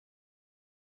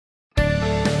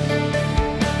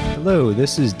Hello,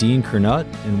 this is Dean Kernut,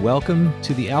 and welcome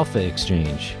to the Alpha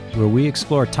Exchange, where we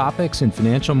explore topics in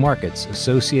financial markets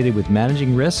associated with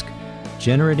managing risk,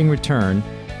 generating return,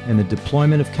 and the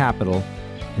deployment of capital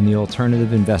in the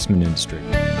alternative investment industry.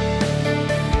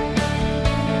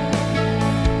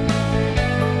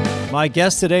 My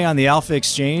guest today on the Alpha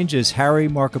Exchange is Harry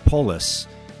Markopolos.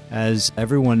 As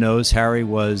everyone knows, Harry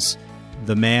was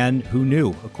the man who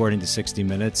knew, according to 60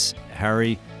 Minutes.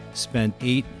 Harry spent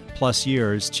 8+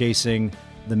 years chasing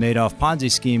the Madoff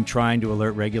Ponzi scheme, trying to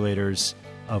alert regulators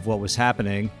of what was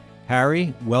happening.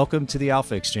 Harry, welcome to the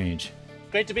Alpha Exchange.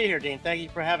 Great to be here, Dean. Thank you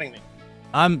for having me.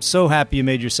 I'm so happy you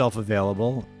made yourself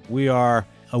available. We are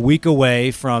a week away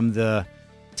from the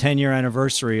 10-year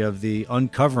anniversary of the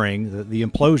uncovering, the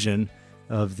implosion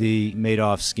of the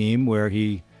Madoff scheme, where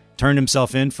he turned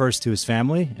himself in first to his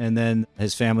family, and then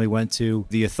his family went to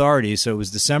the authorities. So it was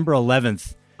December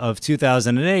 11th of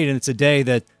 2008, and it's a day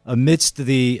that, amidst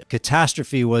the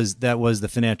catastrophe that was the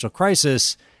financial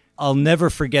crisis, I'll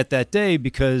never forget that day,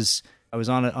 because I was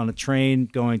on a train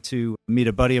going to meet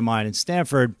a buddy of mine in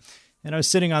Stanford, and I was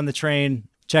sitting on the train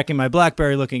checking my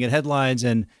BlackBerry, looking at headlines,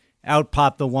 and out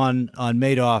popped the one on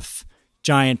Madoff.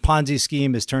 Giant Ponzi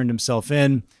scheme, has turned himself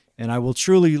in. And I will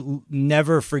truly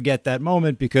never forget that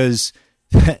moment, because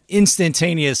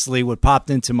instantaneously what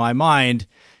popped into my mind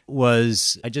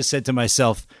was, I just said to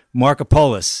myself,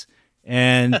 Markopolos.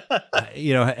 And,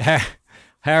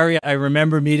 Harry, I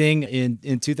remember meeting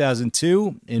in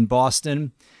 2002 in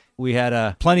Boston. We had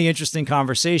a plenty interesting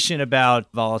conversation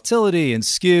about volatility and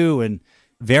skew, and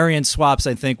variance swaps,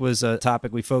 I think, was a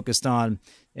topic we focused on.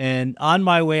 And on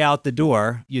my way out the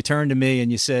door, you turned to me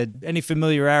and you said, any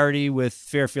familiarity with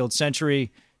Fairfield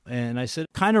Century? And I said,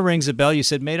 kind of rings a bell. You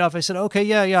said Madoff. I said, okay,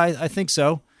 yeah, I think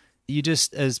so. You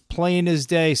just, as plain as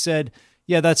day, said,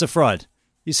 yeah, that's a fraud.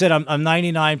 You said, I'm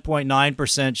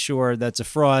 99.9% sure that's a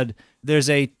fraud. There's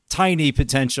a tiny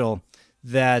potential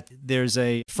that there's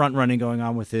a front running going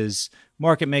on with his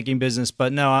market making business,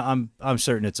 but no, I'm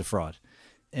certain it's a fraud.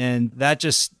 And that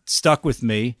just stuck with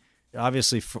me,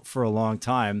 obviously, for a long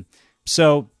time.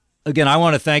 So again, I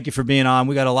want to thank you for being on.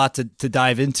 We got a lot to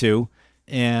dive into.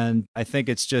 And I think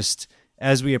it's just,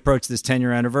 as we approach this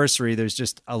 10-year anniversary, there's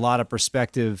just a lot of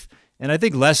perspective, and I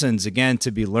think lessons, again,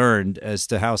 to be learned as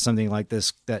to how something like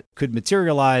this that could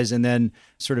materialize and then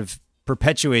sort of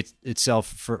perpetuate itself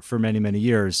for many, many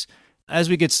years. As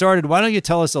we get started, why don't you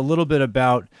tell us a little bit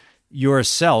about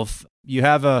yourself? You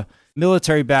have a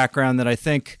military background that I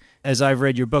think, as I've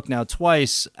read your book now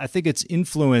twice, I think it's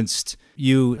influenced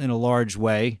you in a large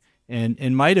way,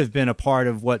 and might have been a part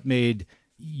of what made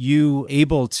you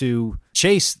able to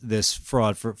chase this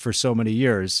fraud for so many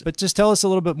years. But just tell us a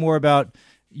little bit more about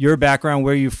your background,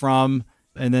 where you're from,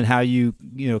 and then how you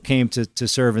came to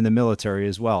serve in the military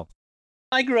as well.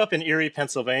 I grew up in Erie,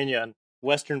 Pennsylvania, and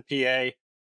western PA, in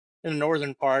the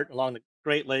northern part along the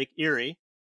Great Lake Erie.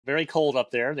 Very cold up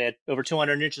there. They had over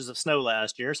 200 inches of snow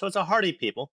last year, so it's a hardy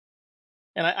people.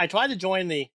 And I tried to join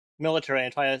the military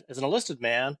and try as an enlisted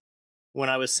man when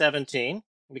I was 17,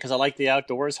 because I liked the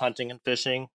outdoors, hunting and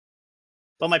fishing.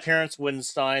 But my parents wouldn't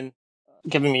sign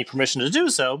giving me permission to do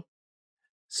so.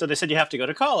 So they said, you have to go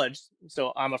to college.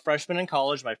 So I'm a freshman in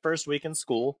college, my first week in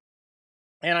school.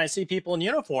 And I see people in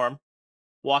uniform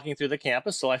walking through the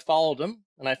campus. So I followed them,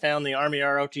 and I found the Army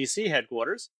ROTC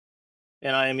headquarters.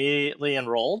 And I immediately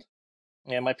enrolled.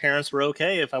 And my parents were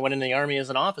okay if I went in the Army as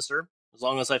an officer, as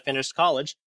long as I finished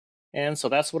college. And so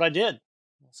that's what I did.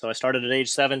 So I started at age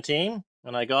 17,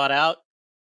 and I got out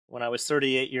when I was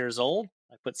 38 years old.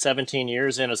 I put 17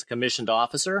 years in as a commissioned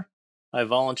officer. I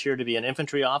volunteered to be an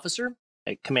infantry officer.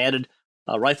 I commanded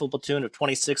a rifle platoon of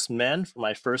 26 men for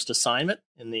my first assignment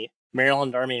in the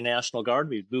Maryland Army National Guard.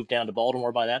 We moved down to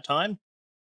Baltimore by that time.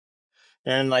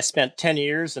 And I spent 10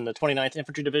 years in the 29th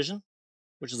Infantry Division,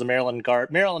 which is the Maryland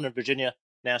and Virginia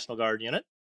National Guard unit.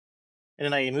 And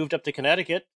then I moved up to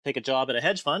Connecticut, take a job at a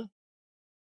hedge fund.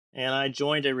 And I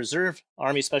joined a Reserve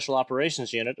Army Special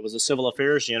Operations unit. It was a civil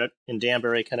affairs unit in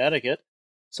Danbury, Connecticut.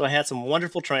 So I had some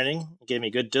wonderful training. It gave me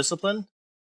good discipline.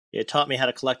 It taught me how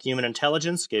to collect human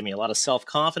intelligence, gave me a lot of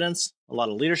self-confidence, a lot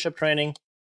of leadership training,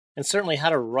 and certainly how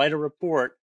to write a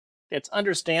report that's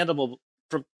understandable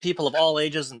for people of all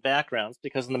ages and backgrounds,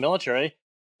 because in the military,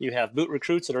 you have boot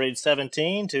recruits that are age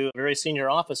 17 to very senior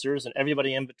officers and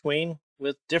everybody in between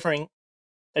with differing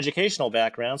educational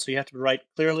backgrounds. So you have to write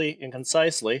clearly and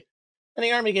concisely. And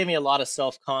the Army gave me a lot of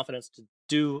self-confidence to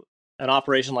do an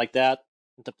operation like that,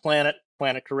 and to plan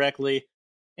it correctly,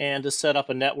 and to set up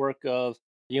a network of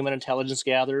human intelligence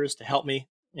gatherers to help me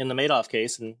in the Madoff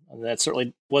case. And that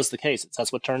certainly was the case.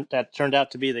 That's what turned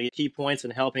out to be the key points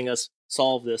in helping us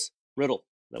solve this riddle.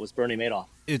 That was Bernie Madoff.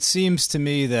 It seems to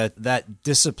me that that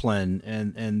discipline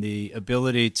and the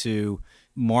ability to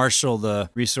marshal the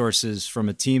resources from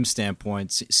a team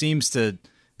standpoint seems to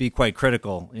be quite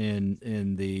critical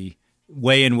in the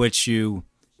way in which you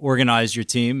organized your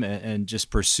team and just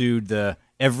pursued the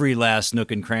every last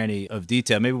nook and cranny of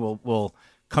detail. Maybe we'll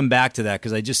come back to that,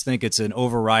 because I just think it's an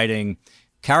overriding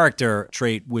character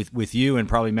trait with you and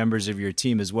probably members of your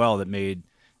team as well that made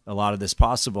a lot of this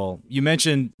possible. You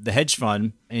mentioned the hedge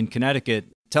fund in Connecticut.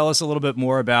 Tell us a little bit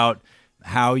more about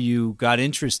how you got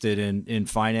interested in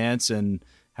finance and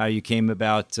how you came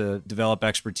about to develop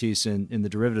expertise in the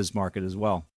derivatives market as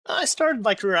well. I started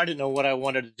my career, I didn't know what I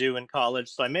wanted to do in college,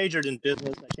 so I majored in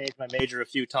business. I changed my major a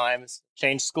few times,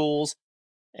 changed schools,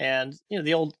 and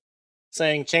the old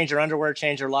saying, change your underwear,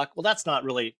 change your luck. Well, that's not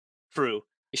really true.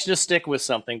 You should just stick with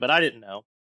something, but I didn't know.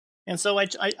 And so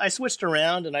I switched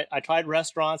around, and I tried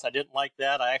restaurants. I didn't like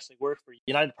that. I actually worked for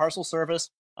United Parcel Service,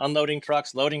 unloading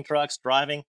trucks, loading trucks,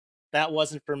 driving. That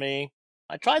wasn't for me.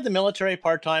 I tried the military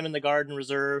part-time in the Guard and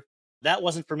Reserve. That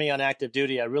wasn't for me on active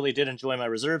duty. I really did enjoy my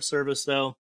reserve service,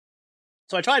 though.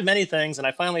 So I tried many things, and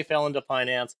I finally fell into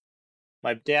finance.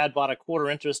 My dad bought a quarter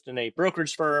interest in a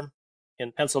brokerage firm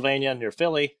in Pennsylvania near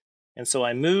Philly, and so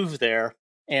I moved there,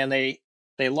 and they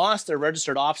lost their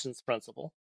registered options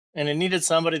principal, and it needed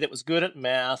somebody that was good at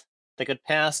math that could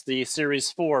pass the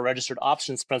Series 4 registered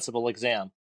options principal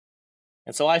exam.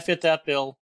 And so I fit that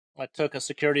bill. I took a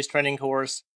securities training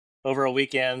course over a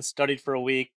weekend, studied for a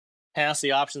week, passed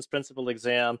the options principal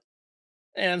exam,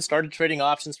 and started trading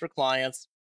options for clients.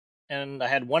 And I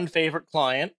had one favorite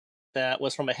client that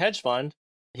was from a hedge fund.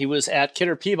 He was at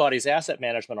Kidder Peabody's asset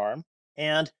management arm,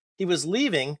 and he was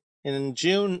leaving in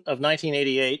June of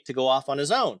 1988 to go off on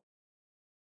his own.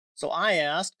 So I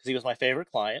asked, because he was my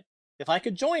favorite client, if I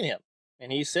could join him.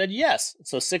 And he said yes.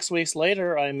 So 6 weeks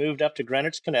later, I moved up to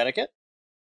Greenwich, Connecticut,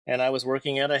 and I was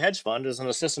working at a hedge fund as an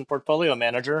assistant portfolio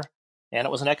manager. And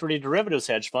it was an equity derivatives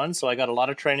hedge fund, so I got a lot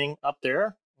of training up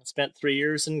there and spent 3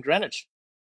 years in Greenwich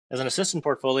as an assistant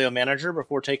portfolio manager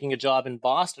before taking a job in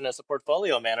Boston as a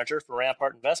portfolio manager for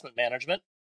Rampart Investment Management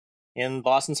in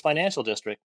Boston's financial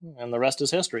district. And the rest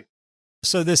is history.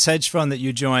 So this hedge fund that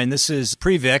you joined, this is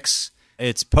pre-VIX.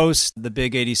 It's post the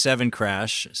big 87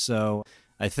 crash. So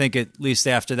I think at least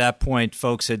after that point,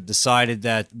 folks had decided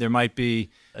that there might be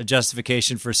a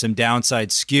justification for some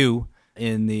downside skew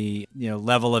in the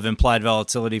level of implied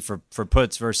volatility for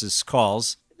puts versus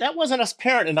calls. That wasn't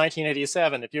apparent in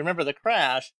 1987. If you remember the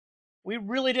crash, we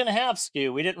really didn't have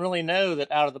skew. We didn't really know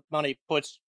that out-of-the-money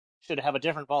puts should have a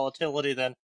different volatility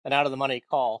than an out-of-the-money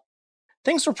call.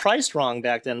 Things were priced wrong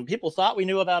back then. People thought we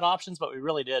knew about options, but we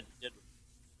really didn't.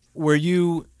 Were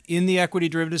you in the equity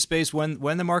derivative space when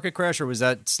the market crashed, or was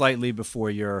that slightly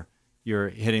before you're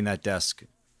hitting that desk?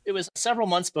 It was several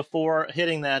months before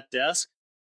hitting that desk.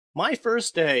 My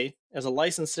first day as a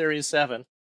licensed Series 7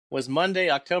 was Monday,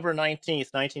 October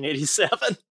 19th,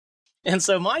 1987. And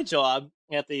so my job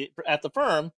at the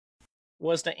firm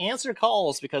was to answer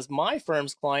calls because my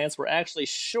firm's clients were actually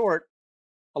short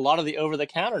a lot of the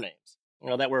over-the-counter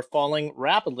names, that were falling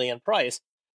rapidly in price.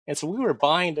 And so we were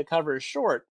buying to cover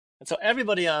short. And so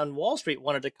everybody on Wall Street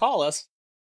wanted to call us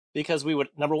because we would,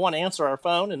 number one, answer our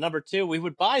phone, and number two, we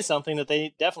would buy something that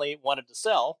they definitely wanted to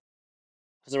sell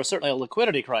because there was certainly a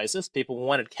liquidity crisis. People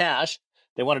wanted cash.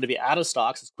 They wanted to be out of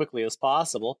stocks as quickly as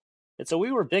possible. And so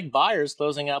we were big buyers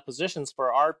closing out positions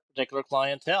for our particular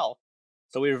clientele.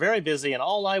 So we were very busy, and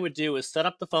all I would do is set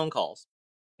up the phone calls.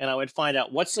 And I would find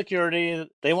out what security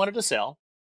they wanted to sell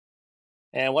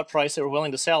and what price they were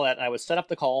willing to sell at. And I would set up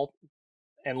the call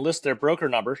and list their broker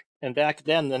number. And back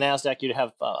then, the NASDAQ, you'd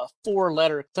have a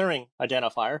 4-letter clearing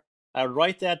identifier. I would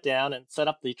write that down and set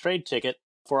up the trade ticket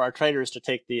for our traders to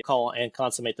take the call and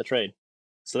consummate the trade.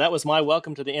 So that was my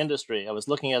welcome to the industry. I was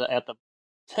looking at the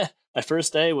my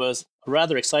first day was a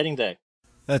rather exciting day.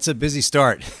 That's a busy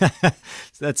start.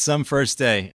 That's some first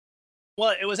day.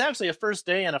 Well, it was actually a first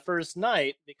day and a first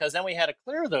night because then we had to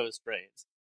clear those trades.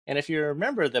 And if you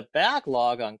remember the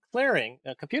backlog on clearing,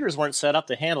 computers weren't set up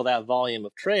to handle that volume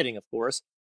of trading, of course.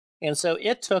 And so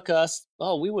it took us,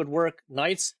 we would work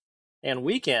nights and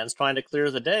weekends trying to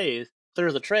clear the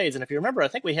trades. And if you remember, I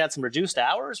think we had some reduced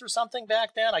hours or something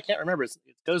back then. I can't remember. It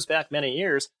goes back many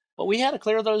years. But we had to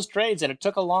clear those trades, and it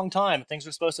took a long time. Things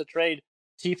were supposed to trade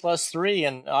T+3,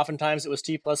 and oftentimes it was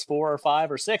T+4 or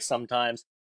 5 or 6 sometimes.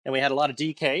 And we had a lot of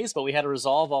DKs, but we had to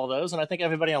resolve all those. And I think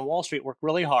everybody on Wall Street worked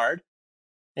really hard.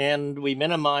 And we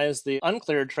minimized the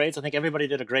uncleared trades. I think everybody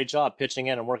did a great job pitching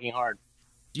in and working hard.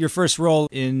 Your first role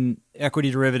in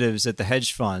equity derivatives at the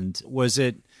hedge fund, was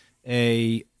it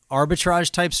a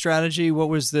arbitrage type strategy? What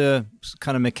was the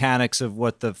kind of mechanics of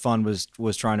what the fund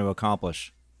was trying to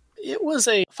accomplish? It was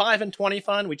a 5 and 20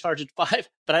 fund. We charged it 5,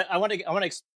 but I want to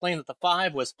explain that the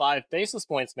 5 was 5 basis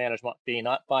points management fee,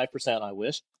 not 5%, I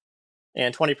wish,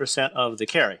 and 20% of the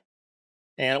carry.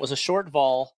 And it was a short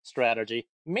vol strategy.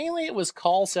 Mainly it was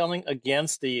call selling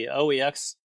against the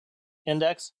OEX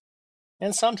index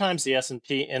and sometimes the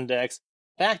S&P index.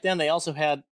 Back then they also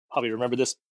had, probably remember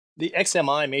this, the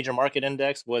XMI major market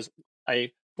index was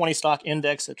a 20 stock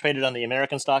index that traded on the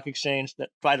American Stock Exchange that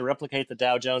tried to replicate the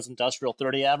Dow Jones Industrial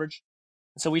 30 average.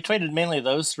 So we traded mainly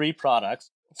those 3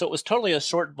 products. So it was totally a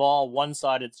short vol,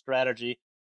 one-sided strategy,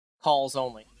 calls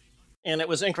only. And it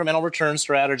was incremental return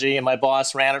strategy, and my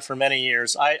boss ran it for many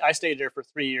years. I stayed there for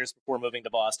 3 years before moving to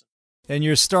Boston. And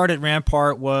your start at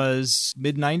Rampart was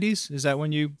mid-90s? Is that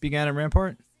when you began at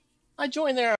Rampart? I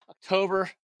joined there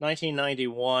October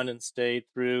 1991 and stayed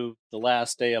through the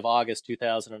last day of August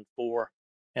 2004.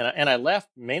 And I left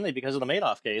mainly because of the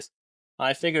Madoff case.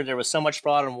 I figured there was so much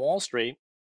fraud on Wall Street,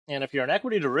 and if you're an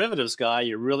equity derivatives guy,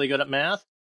 you're really good at math,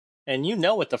 and you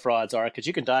know what the frauds are because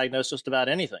you can diagnose just about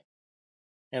anything.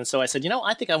 And so I said,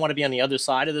 I think I want to be on the other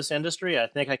side of this industry. I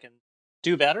think I can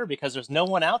do better because there's no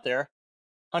one out there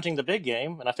hunting the big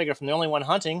game. And I figure from the only one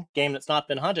hunting, game that's not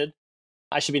been hunted,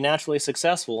 I should be naturally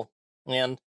successful.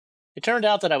 And it turned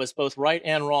out that I was both right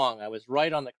and wrong. I was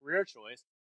right on the career choice.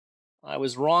 I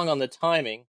was wrong on the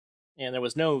timing. And there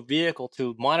was no vehicle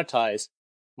to monetize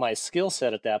my skill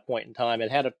set at that point in time.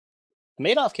 The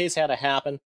Madoff case had to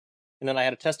happen. And then I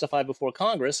had to testify before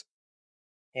Congress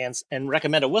and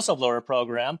recommend a whistleblower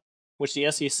program, which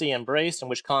the SEC embraced and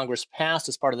which Congress passed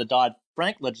as part of the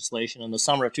Dodd-Frank legislation in the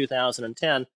summer of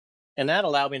 2010. And that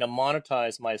allowed me to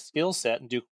monetize my skill set and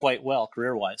do quite well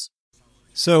career-wise.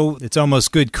 So it's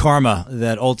almost good karma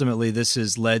that ultimately this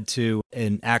has led to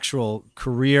an actual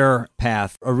career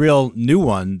path, a real new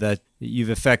one that you've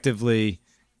effectively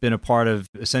been a part of,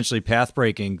 essentially path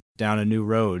breaking down a new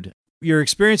road. Your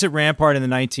experience at Rampart in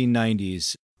the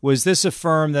 1990s, was this a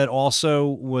firm that also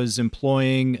was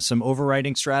employing some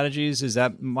overwriting strategies? Is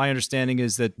that my understanding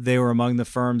is that they were among the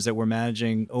firms that were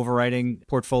managing overwriting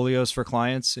portfolios for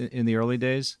clients in the early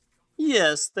days?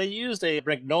 Yes, they used a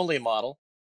Brignoli model,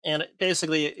 and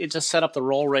it just set up the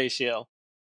roll ratio.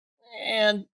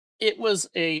 And it was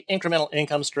a incremental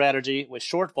income strategy with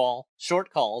short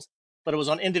calls, but it was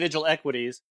on individual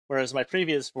equities, whereas my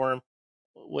previous firm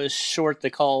was short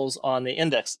the calls on the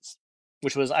indexes,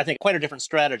 which was, I think, quite a different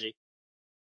strategy.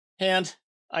 And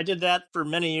I did that for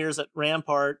many years at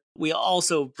Rampart. We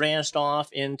also branched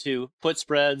off into put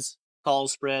spreads, call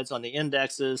spreads on the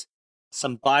indexes,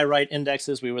 some buy-right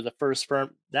indexes. We were the first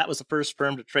firm. That was the first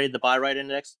firm to trade the buy-right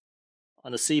index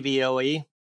on the CBOE.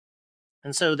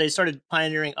 And so they started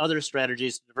pioneering other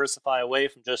strategies to diversify away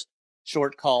from just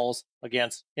short calls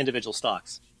against individual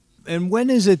stocks. And when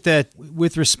is it that,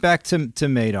 with respect to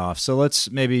Madoff, so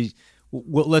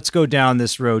let's go down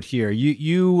this road here.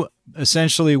 You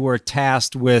essentially were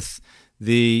tasked with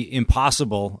the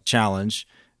impossible challenge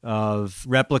of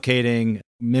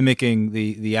mimicking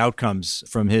the outcomes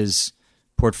from his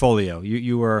portfolio.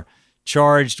 You were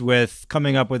charged with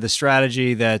coming up with a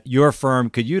strategy that your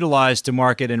firm could utilize to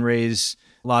market and raise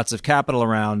lots of capital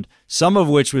around, some of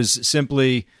which was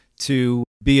simply to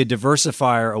be a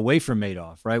diversifier away from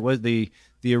Madoff, right? What the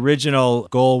original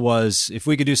goal was, if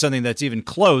we could do something that's even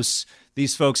close,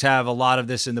 these folks have a lot of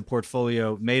this in the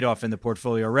portfolio, Madoff in the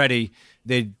portfolio already,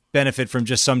 they'd benefit from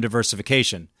just some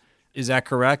diversification. Is that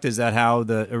correct? Is that how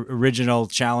the original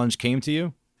challenge came to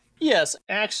you? Yes,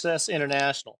 Access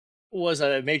International was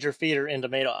a major feeder into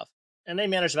Madoff, and they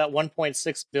managed about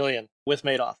 $1.6 billion with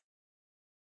Madoff.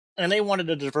 And they wanted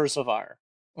a diversifier.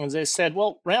 And they said,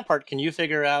 well, Rampart, can you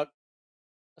figure out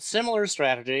a similar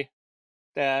strategy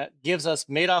that gives us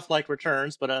Madoff-like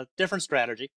returns, but a different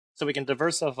strategy, so we can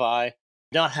diversify,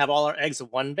 not have all our eggs in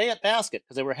one basket,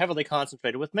 because they were heavily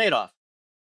concentrated with Madoff.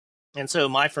 And so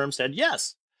my firm said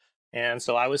yes. And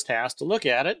so I was tasked to look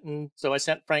at it. And so I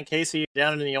sent Frank Casey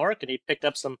down to New York, and he picked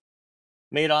up some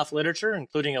Madoff literature,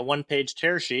 including a one-page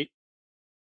tear sheet.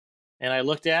 And I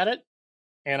looked at it,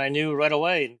 and I knew right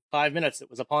away, in 5 minutes, it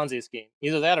was a Ponzi scheme.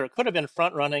 Either that or it could have been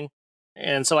front-running.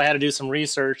 And so I had to do some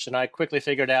research, and I quickly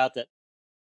figured out that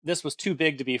this was too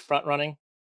big to be front-running.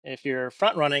 If you're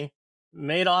front-running,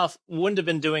 Madoff wouldn't have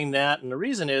been doing that. And the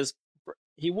reason is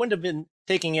he wouldn't have been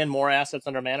taking in more assets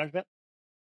under management.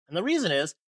 And the reason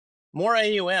is more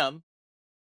AUM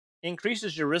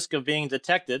increases your risk of being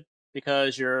detected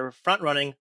because you're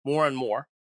front-running more and more.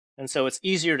 And so it's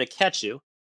easier to catch you.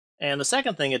 And the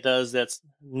second thing it does that's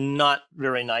not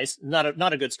very nice, not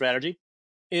a good strategy,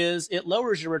 is it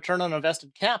lowers your return on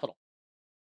invested capital.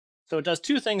 So it does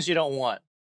two things you don't want.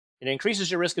 It increases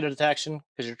your risk of detection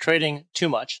because you're trading too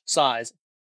much size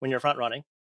when you're front running.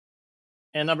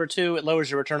 And number two, it lowers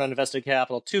your return on invested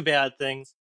capital. Two bad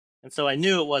things. And so I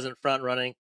knew it wasn't front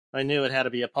running. I knew it had to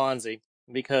be a Ponzi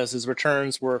because his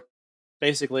returns were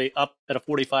basically up at a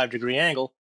 45-degree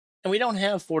angle. And we don't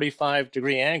have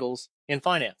 45-degree angles in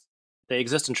finance. They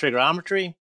exist in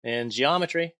trigonometry and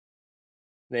geometry.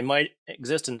 They might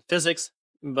exist in physics,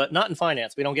 but not in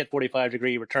finance. We don't get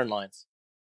 45-degree return lines.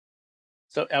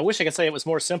 So I wish I could say it was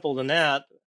more simple than that,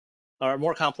 or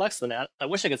more complex than that. I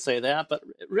wish I could say that, but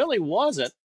it really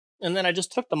wasn't. And then I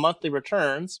just took the monthly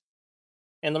returns,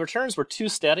 and the returns were too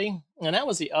steady. And that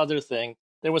was the other thing.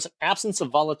 There was an absence of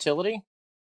volatility.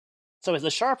 So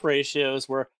the Sharpe ratios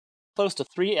were close to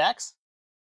 3x.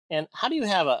 And how do you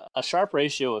have a Sharpe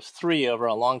ratio of 3 over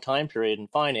a long time period in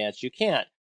finance? You can't.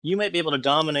 You might be able to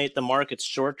dominate the markets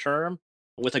short term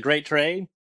with a great trade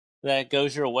that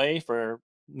goes your way for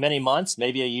many months,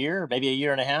 maybe a year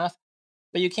and a half,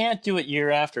 but you can't do it year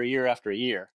after year after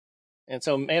year. And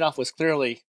so Madoff was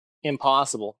clearly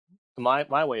impossible to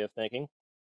my way of thinking.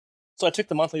 So I took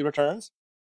the monthly returns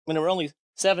when there were only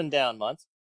 7 down months,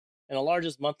 and the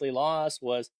largest monthly loss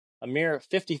was a mere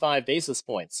 55 basis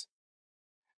points.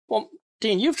 Well,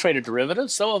 Dean, you've traded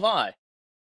derivatives, so have I.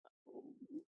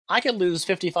 I could lose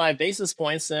 55 basis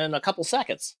points in a couple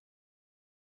seconds.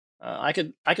 I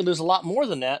could lose a lot more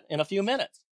than that in a few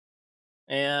minutes.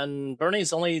 And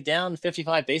Bernie's only down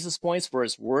 55 basis points for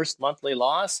his worst monthly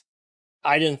loss.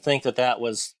 I didn't think that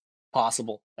was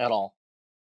possible at all.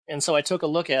 And so I took a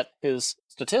look at his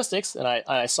statistics, and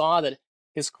I saw that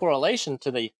his correlation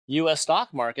to the U.S.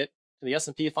 stock market, to the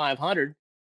S&P 500,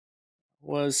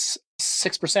 was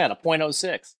 6%, a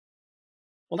 0.06.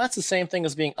 Well, that's the same thing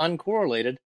as being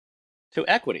uncorrelated to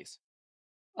equities,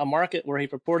 a market where he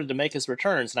purported to make his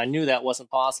returns, and I knew that wasn't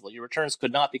possible. Your returns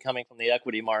could not be coming from the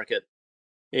equity market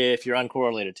if you're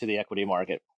uncorrelated to the equity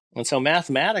market. And so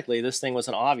mathematically, this thing was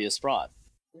an obvious fraud.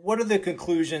 What are the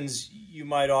conclusions you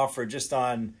might offer just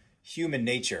on human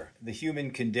nature, the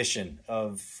human condition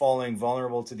of falling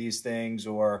vulnerable to these things,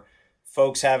 or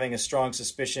folks having a strong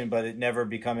suspicion, but it never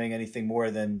becoming anything more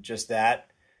than just that?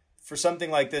 For something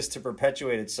like this to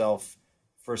perpetuate itself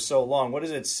for so long, what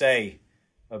does it say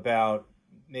about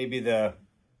maybe the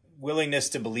willingness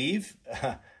to believe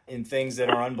in things that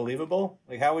are unbelievable?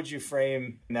 Like, how would you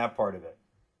frame that part of it?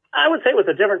 I would say it was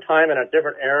a different time and a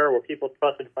different era where people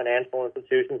trusted financial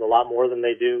institutions a lot more than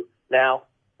they do now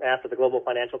after the global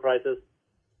financial crisis.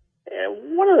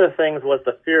 And one of the things was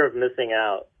the fear of missing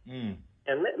out. And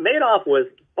Madoff was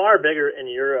far bigger in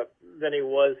Europe than he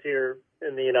was here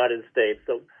in the United States.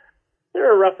 So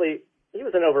there are he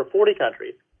was in over 40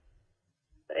 countries.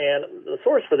 And the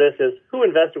source for this is Who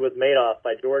Invested with Madoff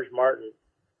by George Martin.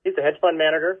 He's a hedge fund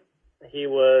manager. He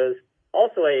was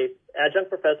also a adjunct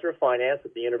professor of finance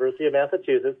at the University of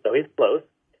Massachusetts, so he's close.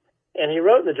 And he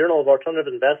wrote in the Journal of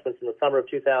Alternative Investments in the summer of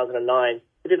 2009,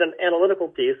 he did an analytical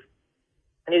piece,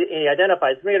 and he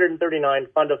identified 339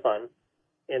 fund of funds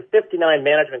and 59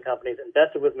 management companies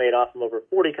invested with Madoff from over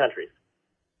 40 countries,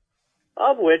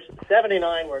 of which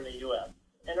 79 were in the U.S.,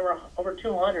 and there were over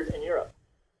 200 in Europe.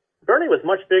 Bernie was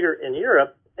much bigger in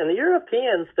Europe, and the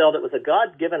Europeans felt it was a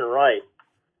God-given right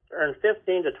to earn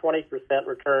 15 to 20%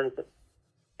 returns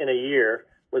in a year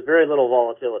with very little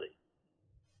volatility.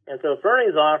 And so if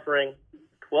Bernie's offering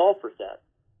 12%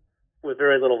 with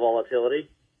very little volatility,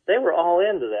 they were all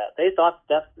into that. They thought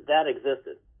that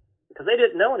existed because they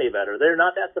didn't know any better. They're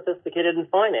not that sophisticated in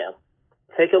finance.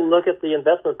 Take a look at the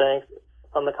investment banks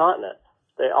on the continent.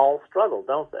 They all struggle,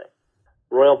 don't they?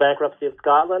 Royal Bankruptcy of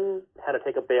Scotland had to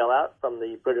take a bailout from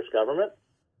the British government.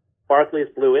 Barclays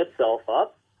blew itself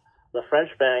up. The French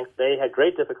banks, they had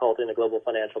great difficulty in the global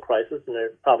financial crisis, and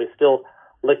they're probably still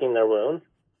licking their wounds.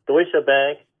 Deutsche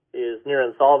Bank is near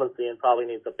insolvency and probably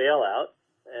needs a bailout.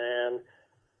 And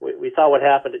we saw what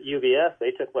happened at UBS.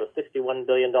 They took, a $61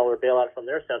 billion bailout from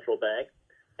their central bank.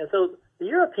 And so the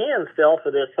Europeans fell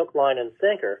for this hook, line, and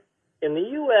sinker. In the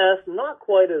U.S., not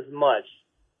quite as much.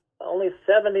 Only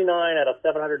 79 out of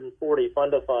 740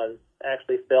 fund of funds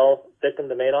actually fell victim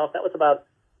to Madoff. That was about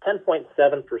 10.7%.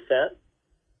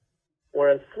 Where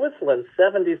in Switzerland,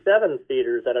 77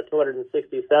 feeders out of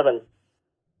 267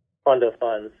 fund of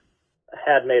funds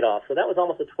had Madoff. So that was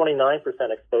almost a 29%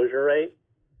 exposure rate.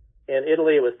 In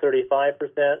Italy, it was 35%.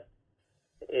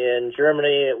 In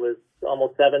Germany, it was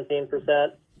almost 17%.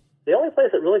 The only place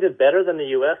that really did better than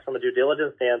the U.S. from a due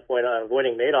diligence standpoint on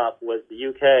avoiding Madoff was the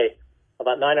U.K.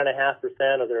 About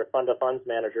 9.5% of their fund of funds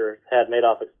managers had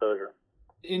Madoff exposure.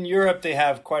 In Europe, they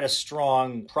have quite a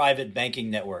strong private banking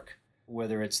network,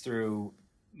 whether it's through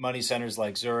money centers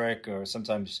like Zurich or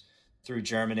sometimes through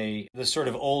Germany, the sort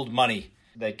of old money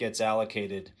that gets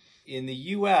allocated. In the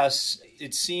U.S.,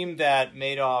 it seemed that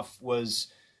Madoff was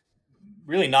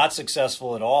really not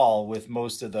successful at all with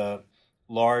most of the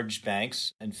large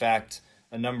banks. In fact,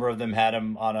 a number of them had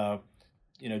him on a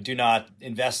do not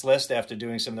invest list after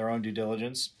doing some of their own due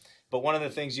diligence. But one of the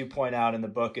things you point out in the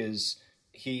book is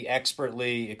he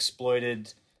expertly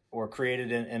exploited or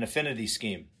created an affinity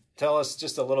scheme. Tell us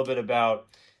just a little bit about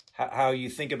how you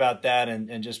think about that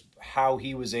and just how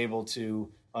he was able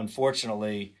to,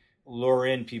 unfortunately, lure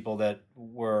in people that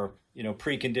were,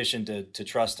 preconditioned to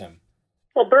trust him.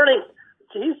 Well, Bernie,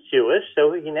 he's Jewish,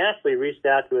 so he naturally reached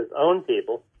out to his own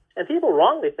people. And people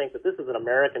wrongly think that this is an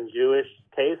American Jewish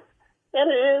case.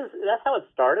 And it is. That's how it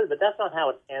started, but that's not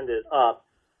how it ended up.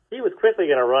 He was quickly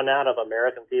going to run out of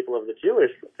American people of the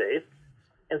Jewish faith.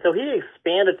 And so he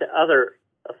expanded to other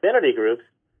affinity groups.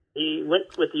 He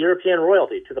went with the European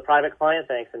royalty to the private client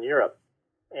banks in Europe.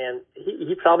 And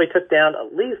he probably took down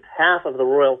at least half of the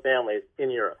royal families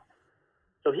in Europe.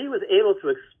 So he was able to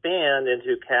expand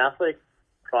into Catholic,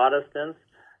 Protestants.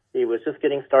 He was just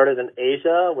getting started in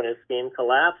Asia when his scheme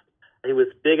collapsed. He was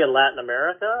big in Latin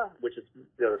America, which is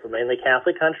mainly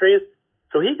Catholic countries.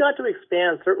 So he got to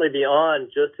expand certainly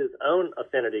beyond just his own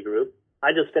affinity group.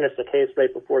 I just finished a case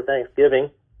right before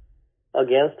Thanksgiving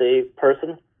against a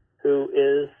person who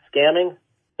is scamming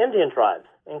Indian tribes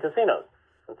in casinos.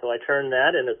 And so I turned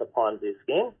that in as a Ponzi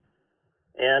scheme.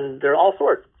 And there are all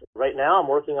sorts. Right now I'm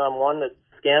working on one that's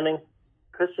scamming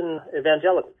Christian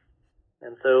evangelicals.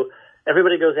 And so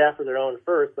everybody goes after their own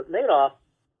first. But Madoff,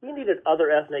 he needed other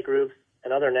ethnic groups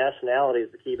and other nationalities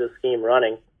to keep his scheme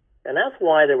running. And that's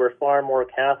why there were far more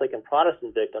Catholic and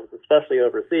Protestant victims, especially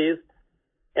overseas.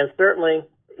 And certainly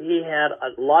he had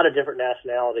a lot of different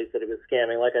nationalities that he was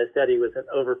scamming. Like I said, he was in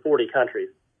over 40 countries.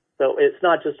 So it's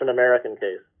not just an American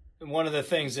case. One of the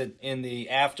things that in the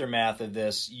aftermath of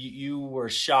this, you were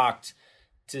shocked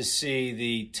to see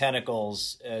the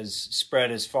tentacles as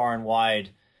spread as far and wide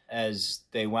as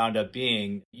they wound up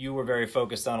being. You were very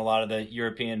focused on a lot of the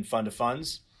European fund of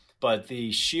funds, but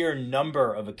the sheer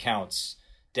number of accounts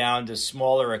down to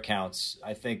smaller accounts,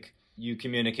 I think you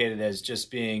communicated as just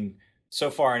being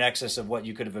so far in excess of what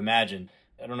you could have imagined.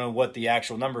 I don't know what the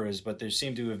actual number is, but there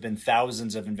seem to have been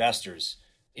thousands of investors,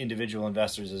 individual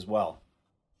investors as well.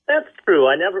 That's true.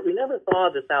 We never saw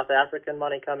the South African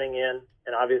money coming in,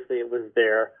 and obviously it was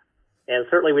there. And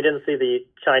certainly we didn't see the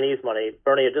Chinese money.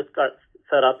 Bernie had just got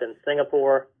set up in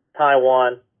Singapore,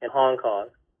 Taiwan, and Hong Kong.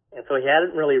 And so he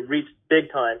hadn't really reached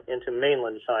big time into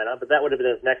mainland China, but that would have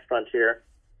been his next frontier.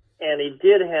 And he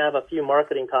did have a few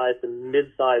marketing ties to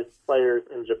mid-sized players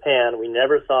in Japan. We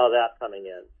never saw that coming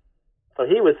in. So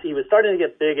he was starting to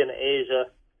get big in Asia,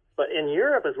 but in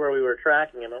Europe is where we were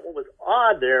tracking him. And what was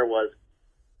odd there was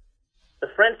the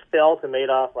French fell to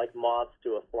Madoff like moths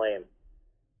to a flame.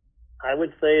 I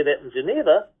would say that in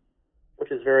Geneva,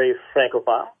 which is very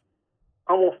Francophile,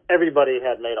 almost everybody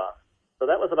had Madoff. So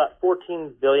that was about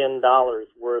 $14 billion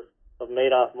worth of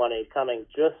Madoff money coming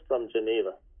just from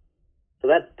Geneva. So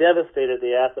that devastated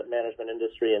the asset management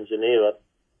industry in Geneva,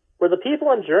 where the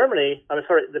people in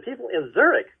the people in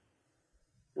Zurich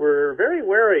were very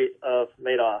wary of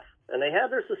Madoff, and they had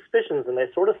their suspicions, and they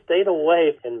sort of stayed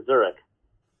away in Zurich.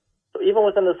 So even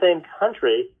within the same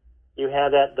country, you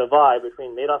had that divide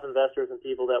between Madoff investors and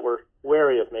people that were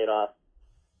wary of Madoff.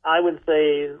 I would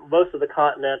say most of the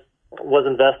continent was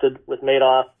invested with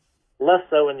Madoff, less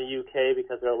so in the UK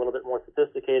because they're a little bit more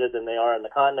sophisticated than they are in the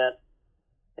continent.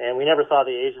 And we never saw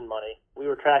the Asian money. We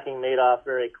were tracking Madoff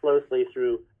very closely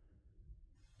through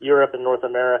Europe and North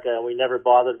America, and we never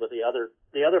bothered with the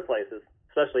other places,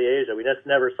 especially Asia. We just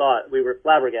never saw it. We were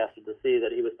flabbergasted to see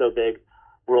that he was so big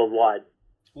worldwide.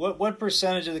 What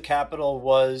percentage of the capital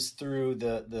was through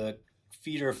the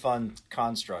feeder fund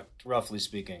construct, roughly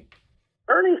speaking?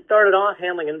 Ernie started off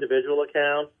handling individual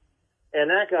accounts, and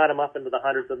that got him up into the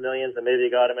hundreds of millions, and maybe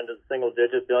got him into the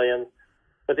single-digit billions.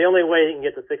 But the only way he can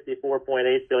get to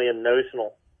 $64.8 billion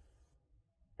notional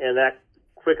in that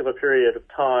quick of a period of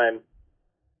time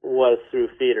was through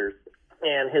feeders.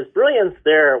 And his brilliance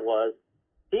there was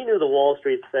he knew the Wall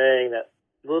Street saying that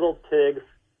little pigs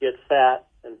get fat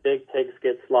and big pigs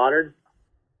get slaughtered.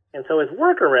 And so his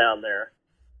workaround there,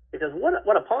 because what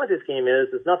a Ponzi scheme is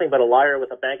nothing but a liar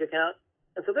with a bank account.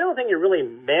 And so the only thing you're really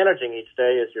managing each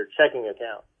day is your checking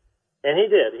account. And he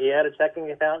did. He had a checking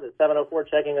account, a 704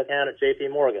 checking account at J.P.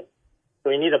 Morgan.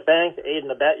 So you need a bank to aid and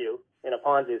abet you in a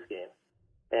Ponzi scheme.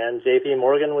 And J.P.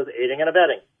 Morgan was aiding and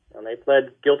abetting. And they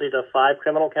pled guilty to 5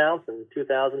 criminal counts in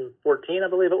 2014, I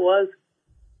believe it was.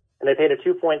 And they paid a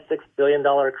 $2.6 billion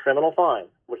criminal fine,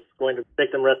 which is going to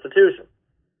victim restitution.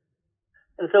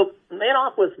 And so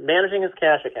Madoff was managing his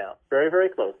cash account very, very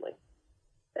closely.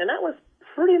 And that was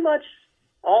pretty much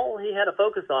all he had to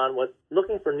focus on, was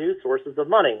looking for new sources of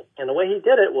money. And the way he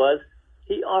did it was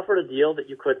he offered a deal that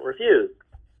you couldn't refuse.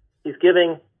 He's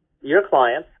giving your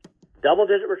clients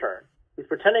double-digit return. He's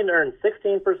pretending to earn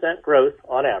 16% growth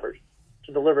on average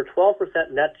to deliver 12%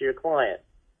 net to your client.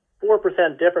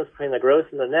 4% difference between the gross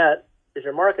and the net is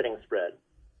your marketing spread.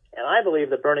 And I believe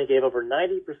that Bernie gave over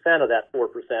 90% of that 4%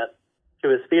 to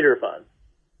his feeder funds.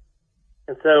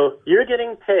 And so you're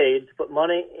getting paid to put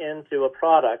money into a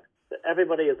product that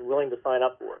everybody is willing to sign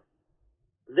up for.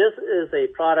 This is a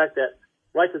product that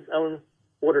writes its own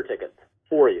order tickets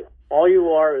for you. All you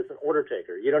are is an order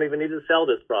taker. You don't even need to sell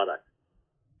this product.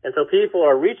 And so people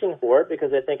are reaching for it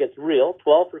because they think it's real.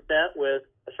 12% with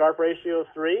a Sharpe ratio of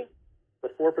 3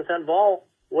 with 4% vol.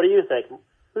 What do you think?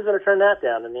 Who's going to turn that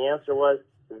down? And the answer was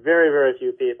very, very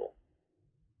few people.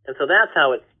 And so that's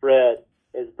how it spread,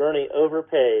 is Bernie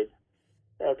overpaid.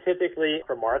 You know, typically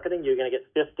for marketing, you're going to get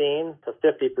 15 to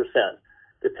 50%,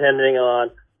 depending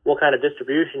on what kind of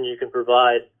distribution you can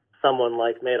provide someone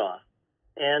like Madoff.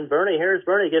 And here's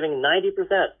Bernie giving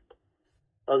 90%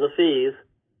 of the fees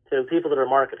to people that are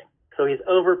marketing. So he's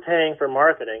overpaying for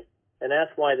marketing, and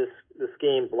that's why the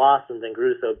scheme blossomed and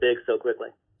grew so big so quickly.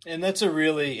 And that's a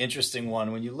really interesting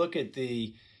one. When you look at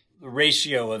the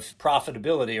ratio of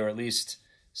profitability, or at least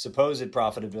supposed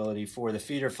profitability, for the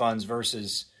feeder funds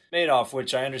versus Madoff,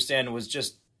 which I understand was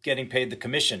just getting paid the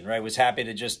commission, right? Was happy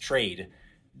to just trade.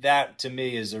 That to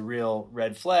me is a real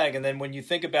red flag. And then when you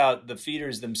think about the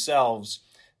feeders themselves,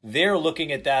 they're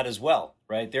looking at that as well,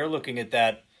 right? They're looking at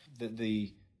that,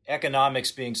 the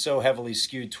economics being so heavily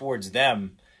skewed towards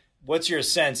them. What's your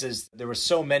sense? Is there were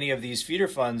so many of these feeder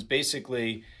funds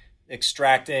basically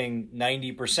extracting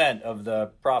 90% of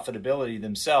the profitability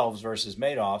themselves versus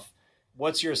Madoff?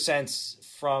 What's your sense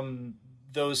from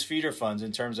those feeder funds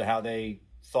in terms of how they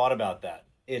thought about that?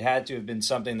 It had to have been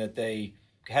something that they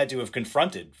had to have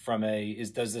confronted from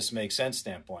does this make sense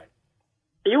standpoint.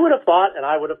 You would have thought, and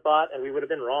I would have thought, and we would have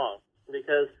been wrong,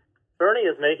 because Bernie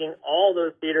is making all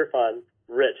those feeder funds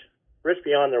rich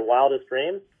beyond their wildest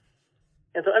dreams.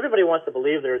 And so everybody wants to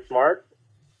believe they're smart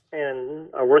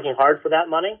and are working hard for that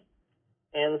money.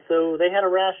 And so they had a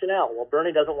rationale. Well,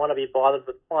 Bernie doesn't want to be bothered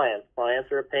with clients.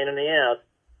 Clients are a pain in the ass.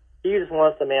 He just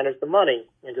wants to manage the money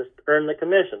and just earn the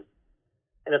commission.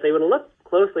 And if they would have looked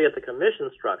closely at the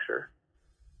commission structure,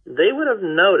 they would have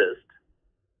noticed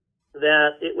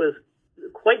that it was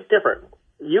quite different.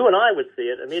 You and I would see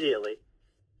it immediately.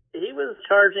 He was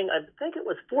charging, I think it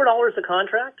was $4 a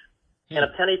contract and a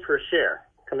penny per share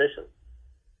commission.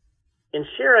 In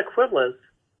share equivalents,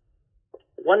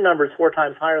 one number is 4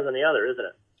 times higher than the other, isn't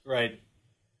it? Right.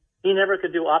 He never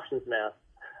could do options math.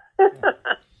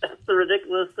 That's the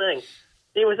ridiculous thing.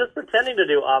 He was just pretending to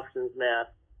do options math.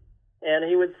 And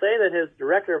he would say that his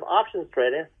director of options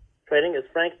trading is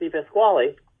Frank Di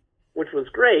Pasquale, which was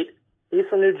great. He's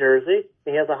from New Jersey.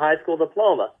 He has a high school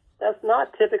diploma. That's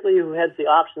not typically who heads the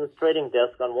options trading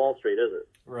desk on Wall Street, is it?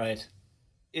 Right.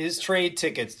 His trade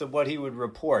tickets, what he would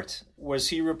report, was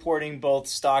he reporting both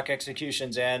stock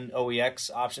executions and OEX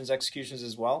options executions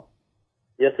as well?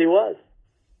 Yes, he was.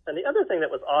 And the other thing that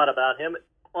was odd about him,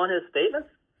 on his statements,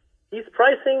 he's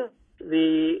pricing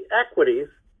the equities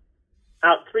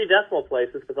out 3 decimal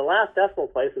places, but the last decimal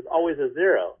place is always a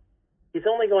 0. He's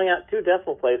only going out 2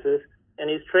 decimal places, and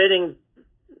he's trading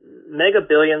mega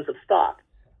billions of stock.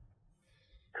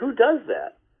 Who does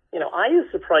that? You know, I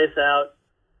used to price out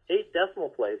 8 decimal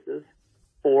places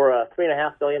for a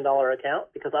 $3.5 billion account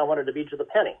because I wanted to be to the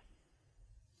penny.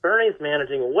 Bernie's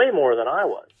managing way more than I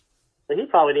was. So he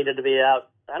probably needed to be out,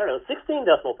 16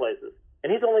 decimal places.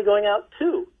 And he's only going out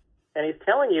 2. And he's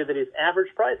telling you that he's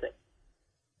average pricing,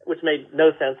 which made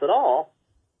no sense at all.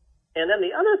 And then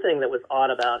the other thing that was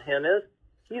odd about him is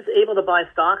he's able to buy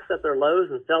stocks at their lows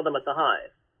and sell them at the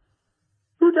highs.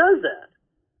 Who does that?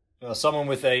 Well, someone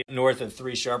with a north of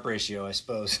 3 Sharpe ratio, I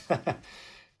suppose.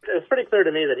 It's pretty clear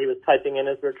to me that he was typing in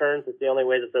his returns. It's the only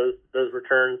way that those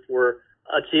returns were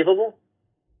achievable.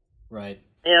 Right.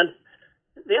 And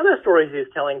the other stories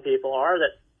he's telling people are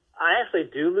that I actually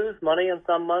do lose money in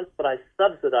some months, but I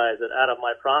subsidize it out of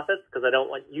my profits because I don't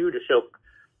want you to show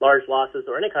large losses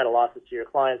or any kind of losses to your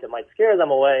clients that might scare them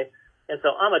away. And so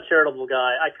I'm a charitable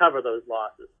guy. I cover those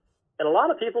losses. And a lot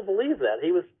of people believe that.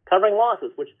 He was covering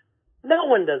losses, which no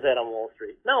one does that on Wall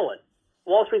Street. No one.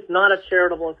 Wall Street's not a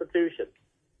charitable institution.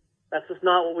 That's just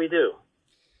not what we do.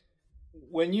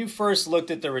 When you first looked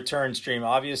at the return stream,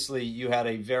 obviously you had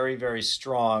a very, very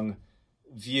strong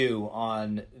view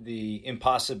on the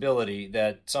impossibility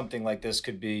that something like this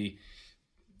could be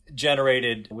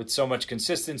generated with so much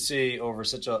consistency over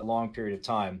such a long period of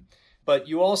time. But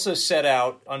you also set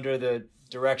out under the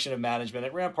direction of management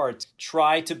at Rampart to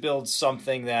try to build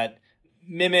something that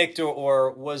mimicked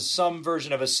or was some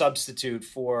version of a substitute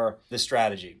for the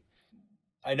strategy.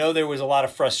 I know there was a lot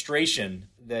of frustration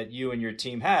that you and your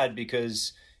team had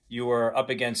because you were up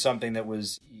against something that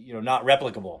was, not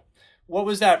replicable. What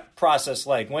was that process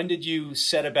like? When did you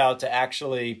set about to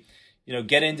actually,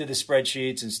 get into the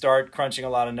spreadsheets and start crunching a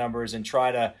lot of numbers and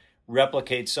try to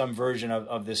replicate some version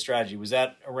of this strategy? Was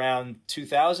that around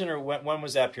 2000 or when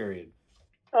was that period?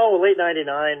 Oh, late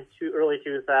 99 to early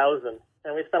 2000.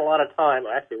 And we spent a lot of time,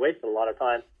 actually wasted a lot of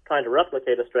time, trying to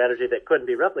replicate a strategy that couldn't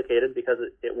be replicated because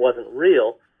it wasn't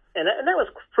real. And that was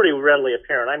pretty readily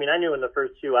apparent. I mean, I knew in the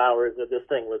first 2 hours that this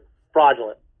thing was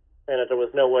fraudulent and that there was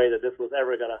no way that this was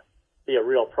ever going to be a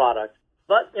real product.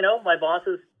 But, my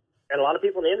bosses and a lot of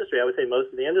people in the industry, I would say most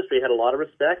of the industry, had a lot of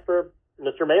respect for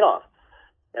Mr. Madoff.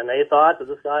 And they thought that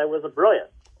this guy was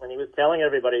brilliant. And he was telling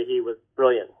everybody he was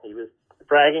brilliant. He was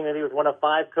bragging that he was one of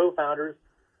 5 co-founders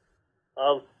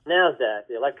of NASDAQ,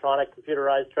 the electronic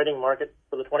computerized trading market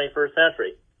for the 21st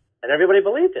century. And everybody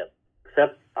believed him.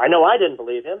 Except I know I didn't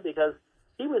believe him because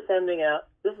he was sending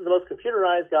out, this is the most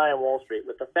computerized guy on Wall Street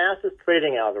with the fastest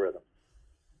trading algorithm.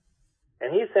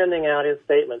 And he's sending out his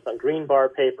statements on green bar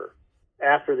paper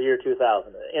after the year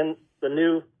 2000. In the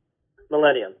new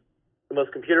millennium, the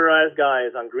most computerized guy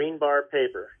is on green bar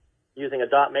paper using a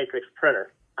dot matrix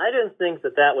printer. I didn't think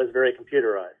that was very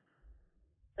computerized.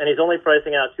 And he's only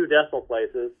pricing out 2 decimal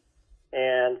places,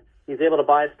 and he's able to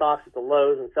buy stocks at the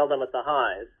lows and sell them at the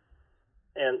highs.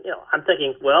 And, I'm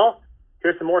thinking, well,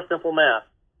 here's some more simple math.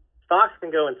 Stocks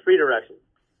can go in 3 directions.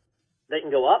 They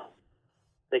can go up,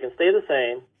 they can stay the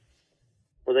same,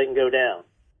 or they can go down.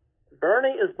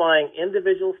 Bernie is buying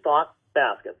individual stock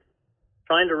baskets,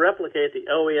 trying to replicate the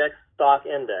OEX stock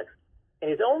index, and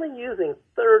he's only using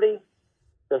 30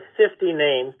 to 50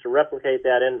 names to replicate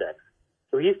that index.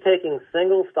 So he's taking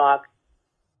single stock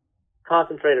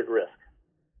concentrated risk.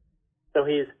 So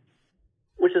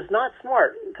which is not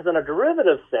smart, because in a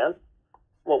derivative sense,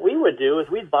 what we would do is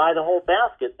we'd buy the whole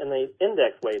basket in the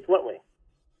index weights, wouldn't we?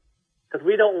 Because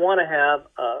we don't want to have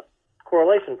a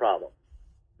correlation problem.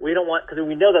 We don't want, because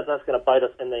we know that that's going to bite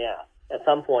us in the ass. At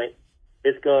some point,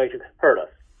 it's going to hurt us.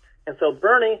 And so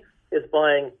Bernie is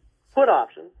buying put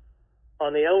options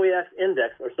on the OEX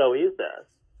index, or so he says.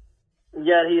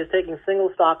 Yet he is taking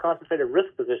single stock concentrated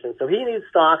risk positions. So he needs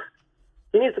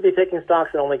to be taking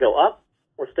stocks that only go up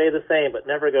or stay the same but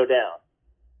never go down.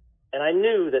 And I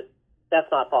knew that that's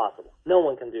not possible. No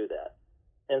one can do that.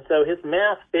 And so his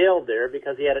math failed there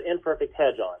because he had an imperfect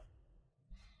hedge on.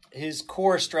 His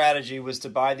core strategy was to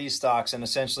buy these stocks and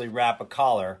essentially wrap a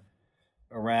collar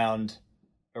around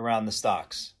the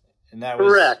stocks. And that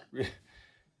was correct.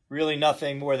 Really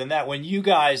nothing more than that. When you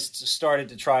guys started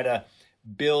to try to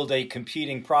build a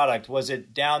competing product, was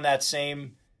it down that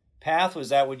same path? Was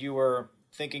that what you were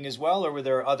thinking as well, or were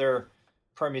there other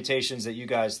permutations that you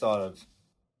guys thought of?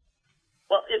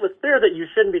 Well, it was clear that you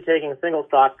shouldn't be taking single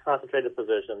stock concentrated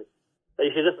positions, that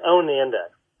you should just own the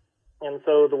index. And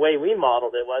so the way we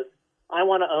modeled it was, I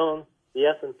want to own the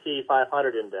S&P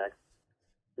 500 index.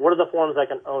 What are the forms I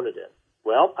can own it in?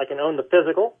 Well, I can own the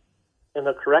physical in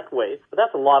the correct weights, but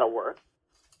that's a lot of work.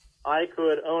 I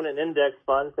could own an index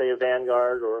fund, say a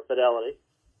Vanguard or a Fidelity.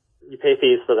 You pay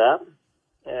fees for that,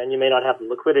 and you may not have the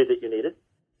liquidity that you needed.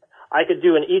 I could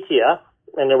do an ETF,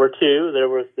 and there were 2. There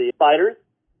was the Spiders,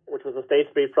 which was a State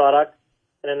Street product,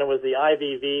 and then there was the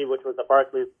IVV, which was the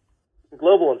Barclays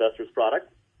Global Investors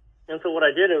product. And so what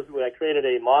I did is I created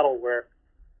a model where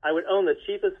I would own the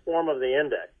cheapest form of the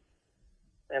index,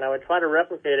 and I would try to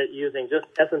replicate it using just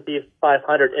S&P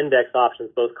 500 index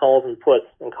options, both calls and puts,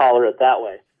 and collar it that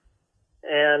way.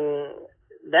 And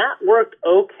that worked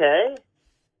okay,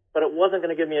 but it wasn't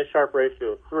going to give me a Sharpe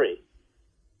ratio of 3.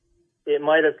 It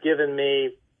might have given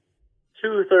me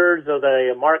 2/3 of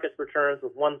the market's returns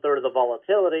with 1/3 of the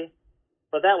volatility,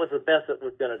 but that was the best it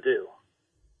was going to do.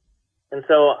 And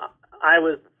so I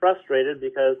was frustrated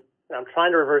because I'm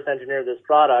trying to reverse engineer this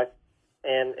product,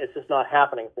 and it's just not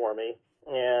happening for me.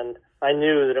 And I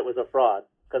knew that it was a fraud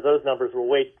because those numbers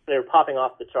they were popping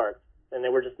off the charts, and they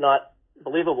were just not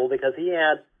believable because he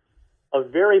had a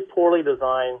very poorly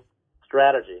designed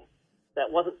strategy that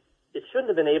it shouldn't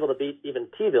have been able to beat even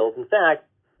T-bills. In fact,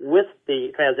 with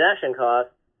the transaction cost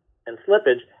and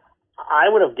slippage, I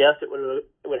would have guessed it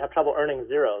would have trouble earning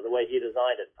 0 the way he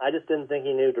designed it. I just didn't think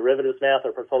he knew derivatives math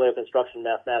or portfolio construction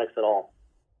mathematics at all.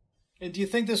 And do you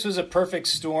think this was a perfect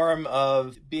storm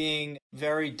of being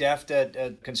very deft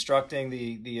at constructing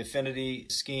the affinity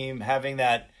scheme, having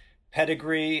that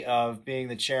pedigree of being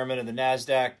the chairman of the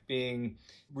NASDAQ, being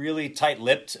really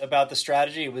tight-lipped about the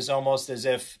strategy. It was almost as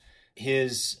if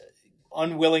his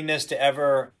unwillingness to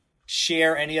ever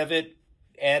share any of it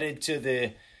added to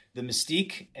the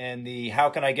mystique and the how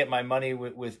can I get my money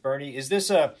with Bernie. Is this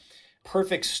a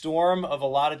perfect storm of a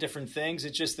lot of different things?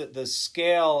 It's just that the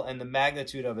scale and the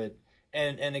magnitude of it,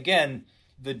 and again,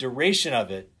 the duration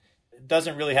of it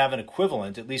doesn't really have an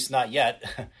equivalent, at least not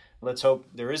yet. Let's hope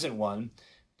there isn't one.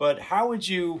 But how would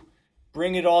you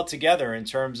bring it all together in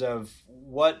terms of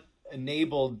what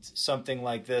enabled something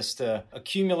like this to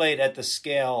accumulate at the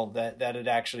scale that it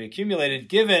actually accumulated,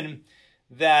 given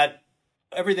that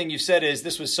everything you said is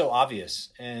this was so obvious?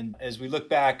 And as we look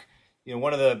back,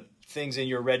 one of the things in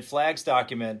your red flags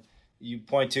document you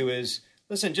point to is,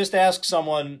 listen, just ask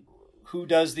someone who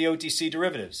does the OTC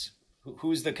derivatives,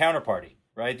 who's the counterparty,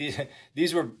 right?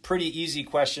 These were pretty easy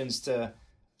questions to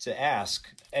ask,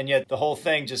 and yet the whole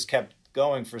thing just kept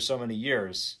going for so many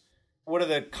years. What are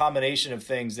the combination of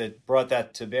things that brought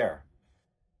that to bear?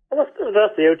 Well, let's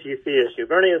address the OTC issue.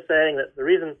 Bernie is saying that the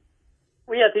reason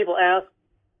we had people ask,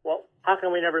 well, how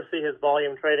come we never see his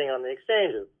volume trading on the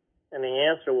exchanges? And the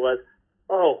answer was,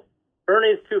 oh,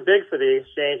 Bernie's too big for the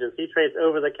exchanges. He trades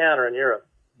over the counter in Europe.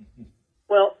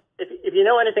 Well, if you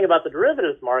know anything about the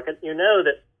derivatives market, you know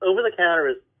that over the counter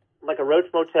is like a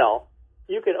Roach Motel.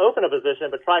 You can open a position,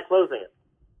 but try closing it.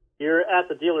 You're at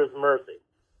the dealer's mercy.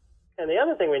 And the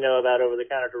other thing we know about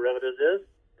over-the-counter derivatives is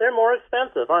they're more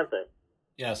expensive, aren't they?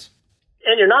 Yes.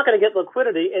 And you're not going to get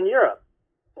liquidity in Europe.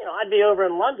 I'd be over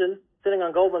in London sitting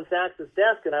on Goldman Sachs'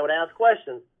 desk, and I would ask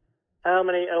questions. How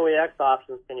many OEX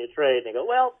options can you trade? And they go,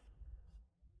 well,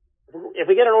 if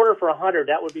we get an order for 100,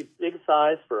 that would be big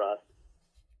size for us.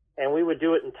 And we would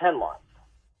do it in 10 lots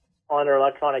on their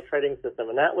electronic trading system.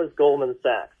 And that was Goldman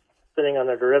Sachs sitting on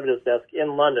their derivatives desk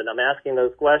in London. I'm asking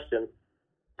those questions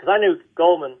because I knew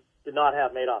Goldman did not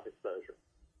have Madoff exposure.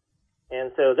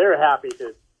 And so they're happy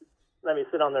to let me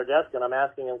sit on their desk, and I'm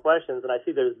asking them questions, and I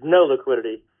see there's no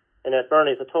liquidity, and that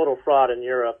Bernie's a total fraud in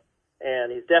Europe,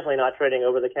 and he's definitely not trading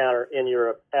over-the-counter in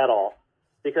Europe at all.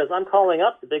 Because I'm calling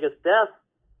up the biggest desk,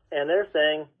 and they're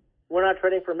saying, we're not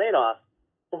trading for Madoff.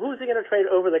 Well, who's he going to trade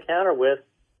over-the-counter with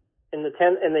in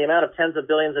the amount of tens of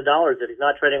billions of dollars if he's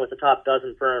not trading with the top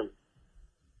dozen firms?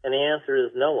 And the answer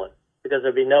is no one, because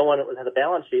there'd be no one that would have a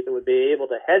balance sheet that would be able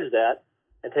to hedge that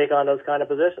and take on those kind of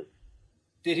positions.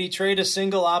 Did he trade a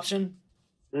single option?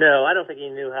 No, I don't think he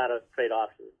knew how to trade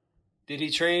options. Did he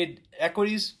trade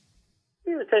equities?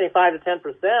 He was trading 5 to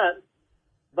 10%,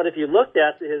 but if you looked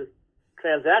at his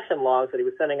transaction logs that he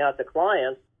was sending out to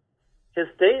clients, his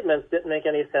statements didn't make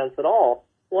any sense at all.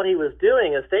 What he was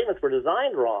doing, his statements were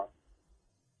designed wrong.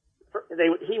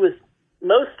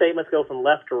 Most statements go from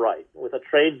left to right. With a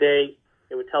trade date,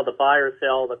 it would tell the buy or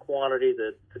sell, the quantity,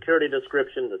 the security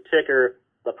description, the ticker,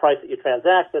 the price that you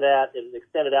transacted at. It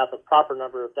extended out the proper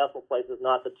number of decimal places,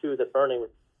 not the 2 that Bernie was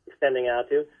extending out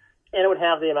to. And it would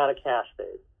have the amount of cash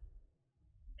paid.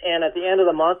 And at the end of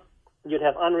the month, you'd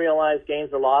have unrealized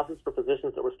gains or losses for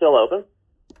positions that were still open.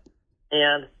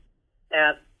 And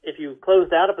if you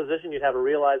closed out a position, you'd have a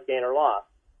realized gain or loss.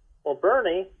 Well,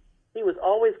 Bernie, he was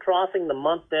always crossing the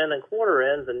month end and quarter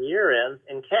ends and year ends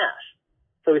in cash.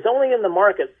 So he's only in the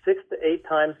market 6 to 8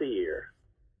 times a year.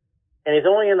 And he's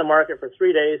only in the market for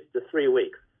 3 days to 3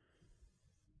 weeks.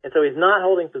 And so he's not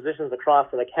holding positions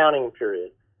across an accounting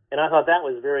period. And I thought that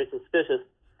was very suspicious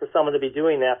for someone to be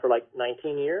doing that for like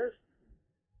 19 years.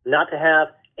 Not to have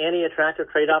any attractive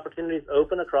trade opportunities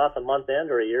open across a month end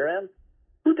or a year end.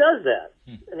 Who does that?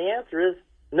 And the answer is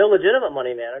no legitimate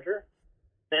money manager.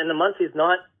 In the months he's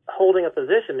not holding a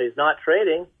position, he's not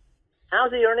trading,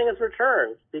 how's he earning his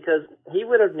returns? Because he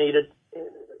would have needed,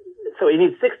 so he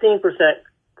needs 16%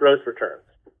 gross returns.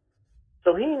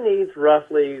 So he needs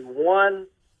roughly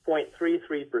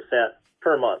 1.33%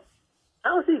 per month.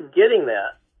 How is he getting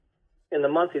that in the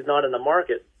months he's not in the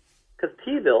market? Because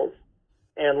T-bills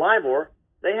and LIBOR,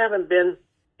 they haven't been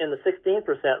in the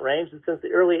 16% range since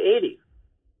the early 80s.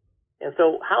 And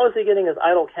so how is he getting his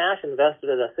idle cash invested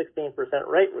at a 16%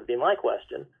 rate would be my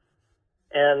question.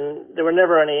 And there were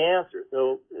never any answers.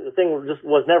 So the thing just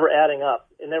was never adding up.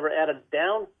 It never added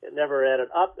down. It never added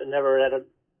up. It never added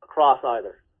across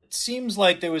either. It seems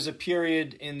like there was a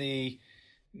period in the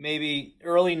maybe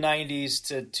early 90s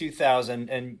to 2000,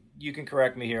 and you can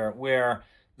correct me here, where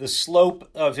the slope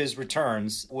of his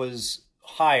returns was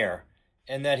higher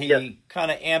and that he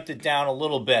kind of amped it down a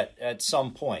little bit at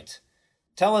some point.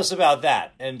 Tell us about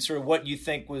that and sort of what you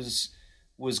think was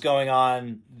going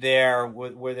on there.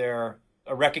 Were there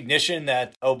a recognition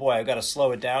that, oh boy, I've got to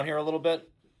slow it down here a little bit?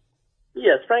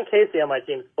 Yes, Frank Casey on my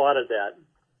team spotted that.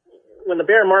 when the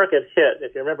bear market hit,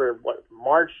 if you remember,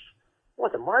 March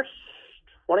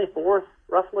 24th,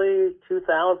 roughly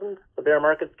 2000, the bear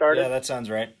market started. Yeah, that sounds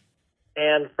right.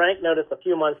 And Frank noticed a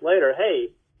few months later,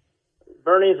 hey,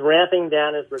 Bernie's ramping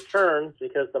down his returns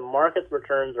because the market's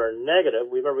returns are negative.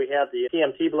 We had the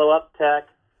TMT blow up, tech,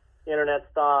 internet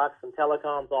stocks, and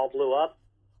telecoms all blew up.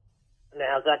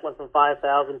 NASDAQ went from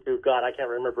 5,000 to, God, I can't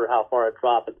remember how far it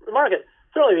dropped. But the market,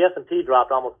 certainly the S&P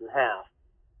dropped almost in half.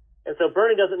 And so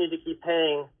Bernie doesn't need to keep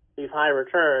paying these high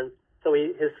returns. So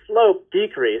his slope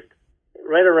decreased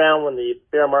right around when the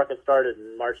bear market started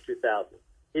in March 2000.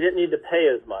 He didn't need to pay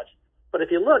as much. But if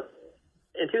you look,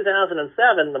 in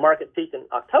 2007, the market peaked in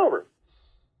October.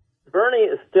 Bernie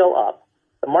is still up.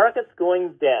 The market's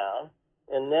going down,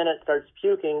 and then it starts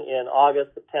puking in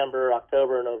August, September,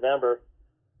 October, November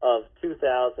of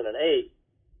 2008.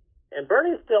 And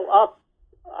Bernie's still up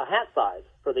a hat size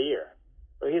for the year.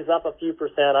 So he's up a few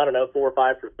percent, 4 or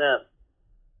 5%.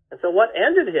 And so what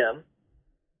ended him,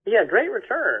 he had great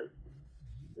returns.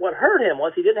 What hurt him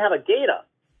was he didn't have a gate up,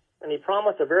 and he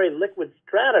promised a very liquid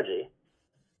strategy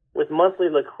with monthly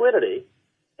liquidity,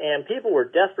 and people were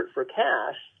desperate for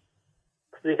cash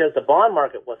because the bond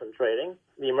market wasn't trading,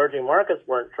 the emerging markets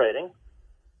weren't trading,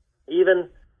 even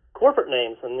corporate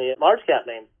names and the large cap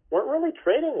names weren't really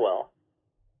trading well.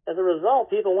 As a result,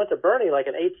 people went to Bernie like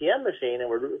an ATM machine and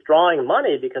were withdrawing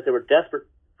money because they were desperate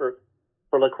for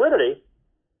liquidity,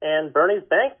 and Bernie's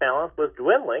bank balance was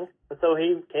dwindling, and so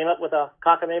he came up with a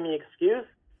cockamamie excuse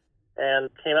and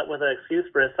came up with an excuse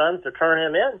for his sons to turn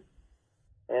him in.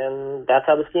 And that's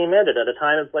how the scheme ended, at a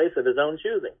time and place of his own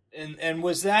choosing. And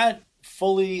was that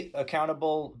fully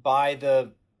accountable by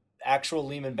the actual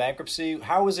Lehman bankruptcy?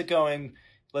 How was it going,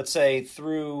 let's say,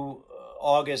 through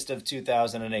August of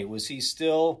 2008? Was he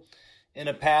still in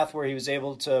a path where he was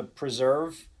able to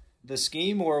preserve the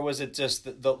scheme, or was it just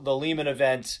the Lehman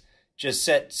event just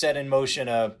set in motion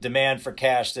a demand for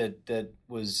cash that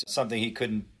was something he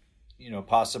couldn't,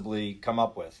 possibly come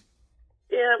up with?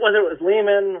 Yeah, whether it was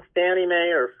Lehman, Fannie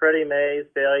Mae, or Freddie Mae's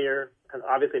failure, because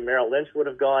obviously Merrill Lynch would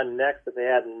have gone next if they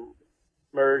hadn't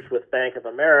merged with Bank of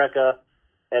America.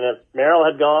 And if Merrill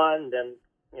had gone, then,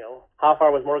 how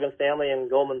far was Morgan Stanley and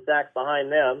Goldman Sachs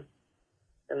behind them?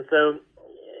 And so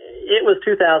it was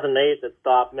 2008 that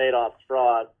stopped Madoff's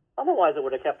fraud. Otherwise, it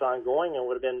would have kept on going and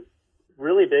would have been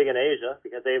really big in Asia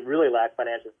because they really lack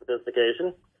financial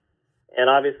sophistication. And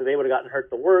obviously, they would have gotten hurt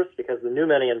the worst because the new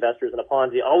money investors in a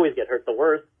Ponzi always get hurt the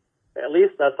worst. At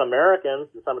least us Americans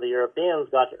and some of the Europeans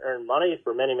got to earn money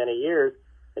for many, many years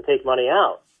and take money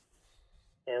out.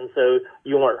 And so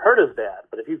you weren't hurt as bad.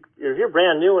 But if you're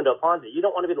brand new into a Ponzi, you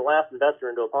don't want to be the last investor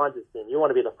into a Ponzi scheme. You want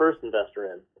to be the first investor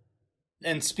in.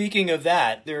 And speaking of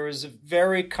that, there is a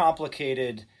very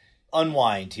complicated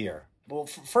unwind here. Well,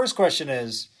 first question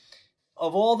is,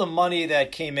 of all the money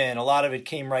that came in, a lot of it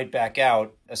came right back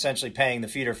out, essentially paying the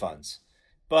feeder funds.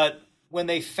 But when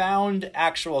they found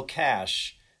actual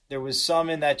cash, there was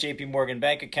some in that JP Morgan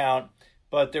bank account,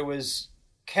 but there was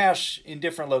cash in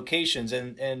different locations.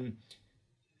 And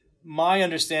my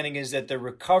understanding is that the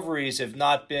recoveries have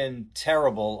not been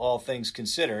terrible, all things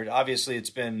considered. Obviously,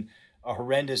 it's been a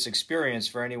horrendous experience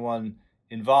for anyone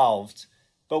involved.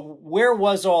 But where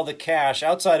was all the cash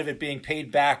outside of it being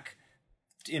paid back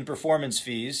in performance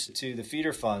fees to the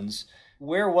feeder funds?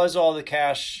 Where was all the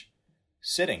cash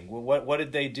sitting? What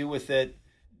did they do with it?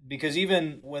 Because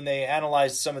even when they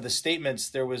analyzed some of the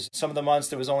statements, there was some of the months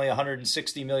there was only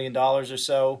 $160 million or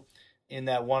so in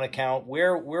that one account.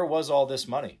 Where was all this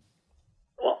money?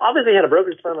 Well, obviously, he had a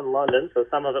brokerage firm in London, so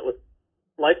some of it was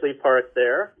likely parked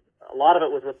there. A lot of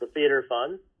it was with the feeder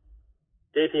funds.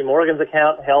 JP Morgan's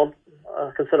account held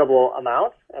a considerable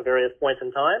amount at various points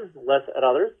in time, less at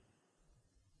others.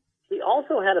 He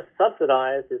also had to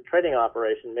subsidize his trading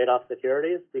operation, Madoff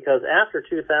Securities, because after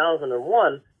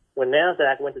 2001, when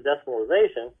NASDAQ went to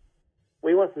decimalization,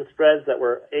 we went from spreads that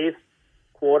were eighths,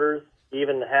 quarters,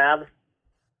 even halves.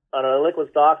 On our liquid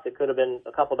stocks, it could have been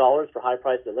a couple dollars for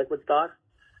high-priced liquid stocks.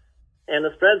 And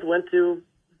the spreads went to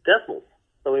decimals.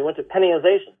 So we went to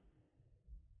pennyization.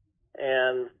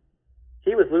 And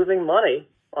he was losing money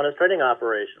on his trading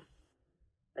operation.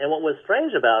 And what was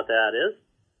strange about that is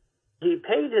he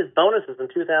paid his bonuses in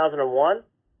 2001,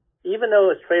 even though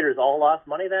his traders all lost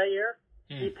money that year.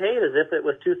 He paid as if it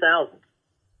was 2000.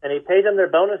 And he paid them their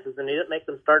bonuses, and he didn't make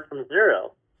them start from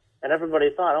zero. And everybody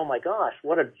thought, oh, my gosh,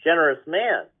 what a generous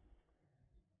man.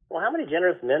 Well, how many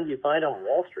generous men do you find on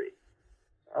Wall Street?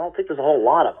 I don't think there's a whole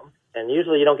lot of them. And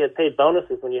usually you don't get paid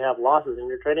bonuses when you have losses in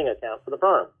your trading account for the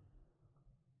firm.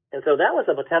 And so that was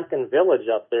a Potemkin village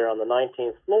up there on the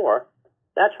 19th floor.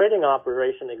 That trading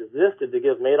operation existed to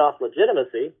give Madoff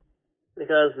legitimacy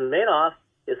because Madoff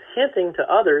is hinting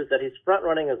to others that he's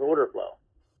front-running his order flow.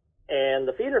 And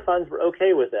the feeder funds were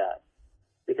okay with that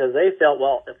because they felt,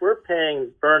 well, if we're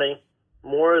paying Bernie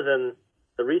more than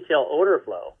the retail order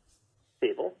flow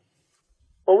people,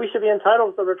 well, we should be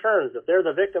entitled to the returns. If they're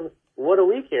the victims, what do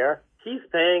we care? He's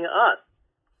paying us.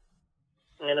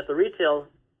 And if the retail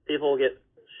people get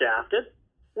shafted,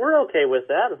 we're okay with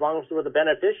that as long as we're the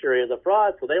beneficiary of the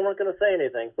fraud, so they weren't going to say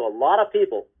anything. So a lot of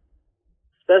people,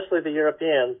 especially the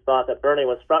Europeans, thought that Bernie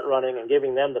was front-running and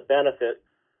giving them the benefit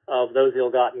of those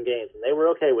ill-gotten gains. And they were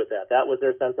okay with that. That was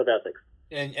their sense of ethics.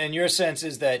 And your sense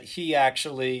is that he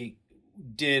actually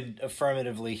did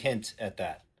affirmatively hint at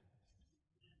that?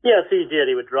 Yes, he did.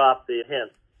 He would drop the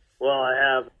hint. Well, I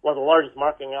have one of the largest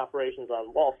marketing operations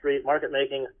on Wall Street, market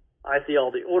making. I see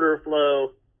all the order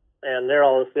flow, and they're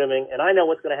all assuming, and I know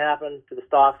what's going to happen to the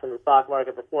stocks in the stock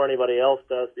market before anybody else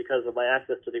does because of my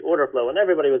access to the order flow. And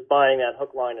everybody was buying that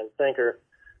hook, line, and sinker.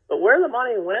 But where the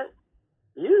money went,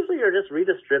 usually you're just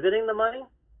redistributing the money.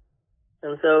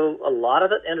 And so a lot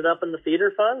of it ended up in the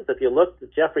feeder funds. If you looked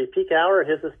at Jeffrey Peakhour,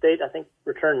 his estate, I think,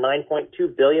 returned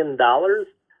 $9.2 billion to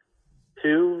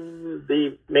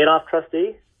the Madoff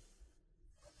trustee.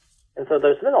 And so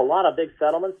there's been a lot of big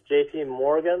settlements. J.P.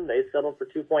 Morgan, they settled for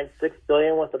 $2.6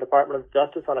 billion with the Department of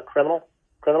Justice on a criminal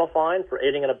fine for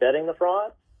aiding and abetting the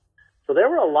fraud. So there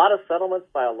were a lot of settlements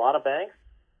by a lot of banks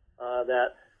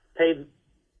that paid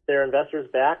their investors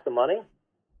back the money.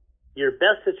 Your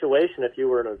best situation if you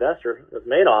were an investor with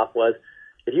Madoff was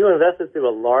if you invested through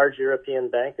a large European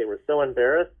bank, they were so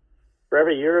embarrassed, for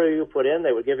every euro you put in,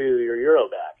 they would give you your euro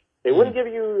back. They wouldn't give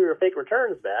you your fake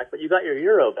returns back, but you got your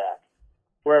euro back.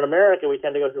 Where in America, we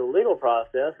tend to go through the legal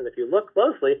process, and if you look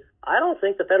closely, I don't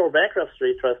think the federal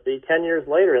bankruptcy trustee 10 years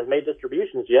later has made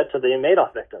distributions yet to the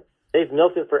Madoff victims. They've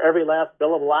milked it for every last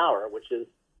billable hour, which is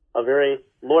a very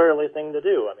lawyerly thing to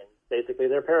do. I mean, basically,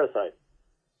 they're parasites.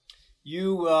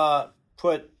 You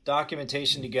put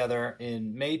documentation together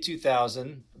in May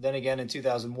 2000, then again in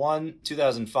 2001,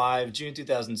 2005, June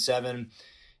 2007,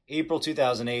 April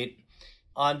 2008.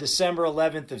 On December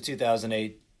 11th of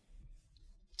 2008,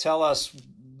 tell us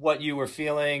what you were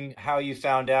feeling, how you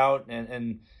found out,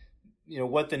 and you know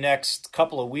what the next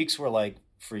couple of weeks were like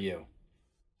for you.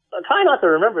 I try not to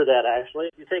remember that, actually.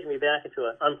 You're taking me back into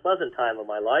an unpleasant time of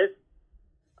my life.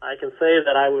 I can say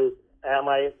that I was at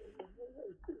my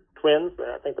twins.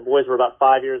 I think the boys were about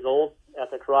 5 years old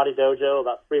at the karate dojo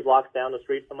about 3 blocks down the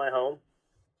street from my home.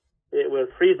 It was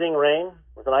freezing rain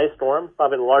with an ice storm,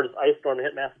 probably the largest ice storm to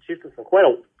hit Massachusetts in quite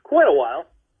a while.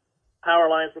 Power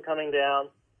lines were coming down,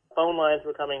 phone lines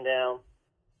were coming down,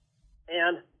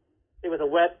 and it was a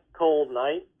wet, cold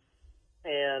night,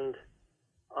 and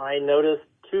I noticed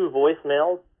 2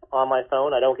 voicemails on my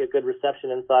phone. I don't get good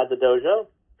reception inside the dojo,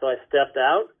 so I stepped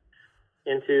out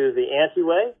into the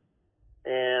entryway,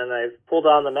 and I pulled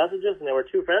on the messages, and there were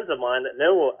 2 friends of mine that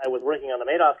knew I was working on the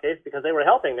Madoff case because they were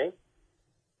helping me.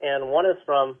 And one is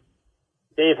from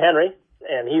Dave Henry,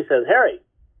 and he says, "Harry,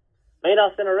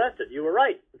 Madoff's been arrested. You were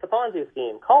right. It's a Ponzi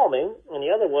scheme. Call me." And the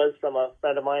other was from a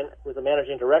friend of mine who's a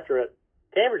managing director at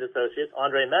Cambridge Associates,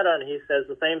 Andre Mehta, and he says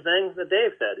the same thing that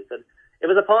Dave said. He said, "It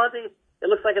was a Ponzi. It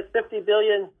looks like it's $50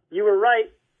 billion. You were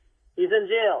right. He's in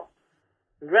jail.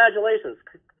 Congratulations."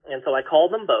 And so I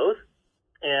called them both.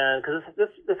 And because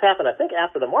this happened, I think,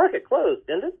 after the market closed,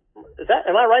 didn't it?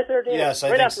 Am I right there, Dean? Yes,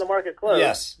 right after the market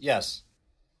closed. Yes.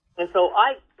 And so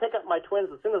I pick up my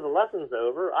twins as soon as the lesson's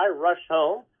over. I rush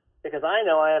home because I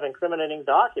know I have incriminating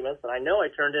documents, and I know I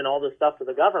turned in all this stuff to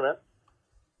the government,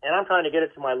 and I'm trying to get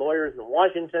it to my lawyers in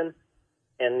Washington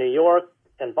and New York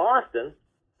and Boston.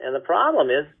 And the problem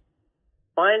is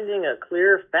finding a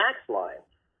clear fax line.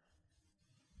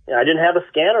 You know, I didn't have a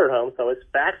scanner at home, so I was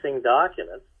faxing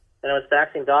documents. And I was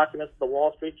faxing documents to the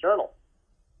Wall Street Journal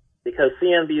because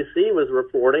CNBC was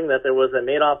reporting that there was a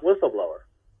Madoff whistleblower.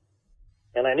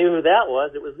 And I knew who that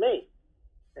was. It was me.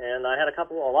 And I had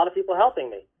a lot of people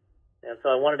helping me. And so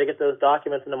I wanted to get those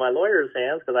documents into my lawyer's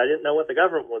hands because I didn't know what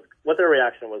their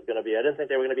reaction was going to be. I didn't think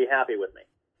they were going to be happy with me.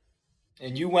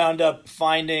 And you wound up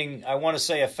finding, I want to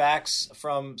say, a fax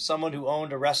from someone who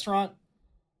owned a restaurant?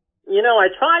 You know, I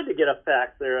tried to get a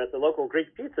fax there at the local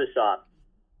Greek pizza shop,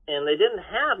 and they didn't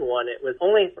have one. It was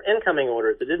only for incoming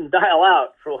orders. It didn't dial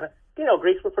out for,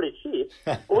 Greeks were pretty cheap.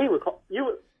 You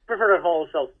would prefer to call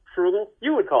ourselves frugal.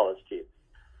 You would call us cheap.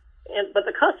 But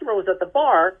the customer was at the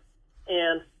bar,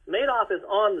 and Madoff is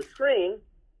on the screen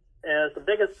as the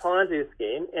biggest Ponzi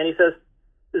scheme, and he says,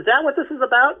 "Is that what this is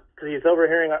about?" Because he's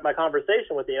overhearing my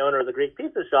conversation with the owner of the Greek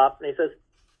pizza shop, and he says,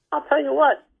 "I'll tell you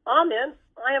what, I'm in.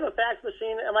 I have a fax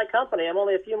machine at my company. I'm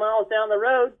only a few miles down the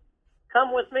road.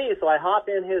 Come with me." So I hop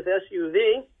in his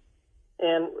SUV,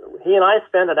 And he and I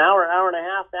spent an hour, hour and a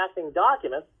half faxing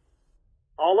documents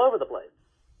all over the place.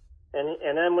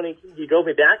 And then when he drove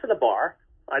me back to the bar,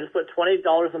 I just put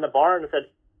 $20 in the bar and said,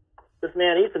 this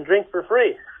man eats and drinks for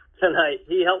free tonight.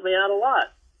 He helped me out a lot.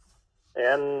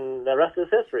 And the rest is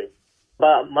history.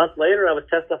 About a month later, I was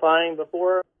testifying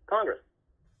before Congress.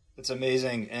 It's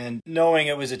amazing. And knowing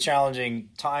it was a challenging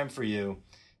time for you,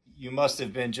 you must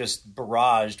have been just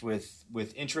barraged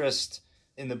with interest.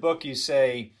 In the book, you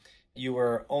say you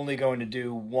were only going to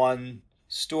do one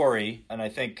story, and I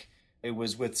think it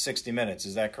was with 60 Minutes.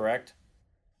 Is that correct?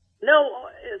 No,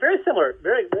 it's very similar.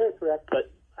 Very, very correct.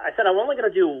 But I said I'm only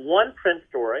going to do one print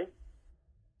story,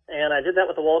 and I did that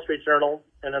with the Wall Street Journal.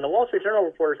 And then the Wall Street Journal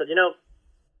reporter said,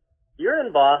 you're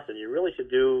in Boston. You really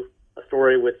should do a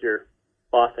story with your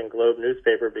Boston Globe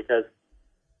newspaper because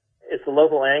it's a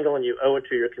local angle and you owe it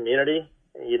to your community.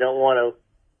 And you don't want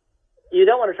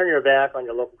to turn your back on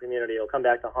your local community. It'll come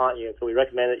back to haunt you. So we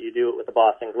recommend that you do it with the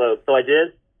Boston Globe. So I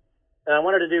did. And I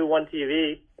wanted to do one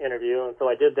TV interview, and so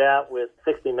I did that with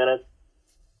 60 Minutes,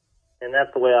 and that's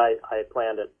the way I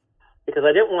planned it. Because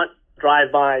I didn't want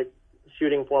drive-by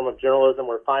shooting form of journalism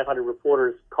where 500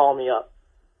 reporters call me up,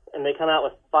 and they come out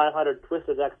with 500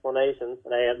 twisted explanations,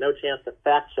 and I have no chance to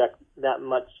fact-check that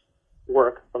much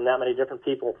work from that many different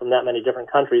people from that many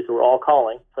different countries who were all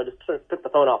calling. So I just sort of took the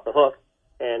phone off the hook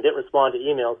and didn't respond to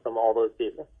emails from all those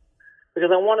people.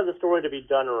 Because I wanted the story to be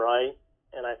done right,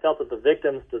 and I felt that the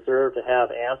victims deserved to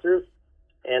have answers.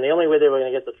 And the only way they were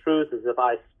going to get the truth is if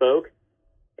I spoke.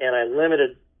 And I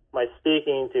limited my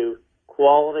speaking to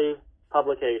quality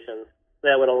publications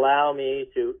that would allow me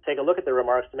to take a look at the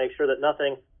remarks to make sure that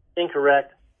nothing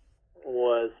incorrect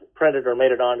was printed or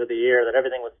made it onto the air, that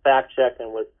everything was fact-checked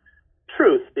and was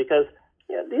truth. Because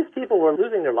these people were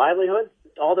losing their livelihoods.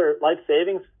 All their life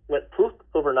savings went poof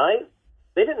overnight.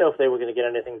 They didn't know if they were going to get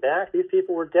anything back. These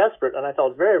people were desperate, and I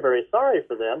felt very, very sorry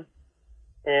for them.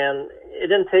 And it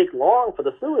didn't take long for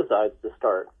the suicides to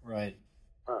start. Right.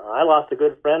 I lost a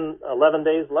good friend 11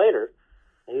 days later.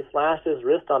 He slashed his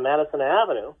wrist on Madison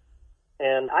Avenue,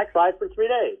 and I cried for 3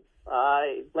 days.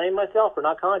 I blamed myself for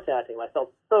not contacting him. I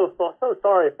felt so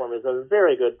sorry for him. He was a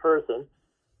very good person,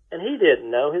 and he didn't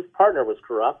know his partner was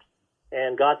corrupt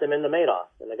and got them into Madoff,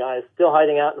 and the guy is still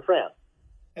hiding out in France.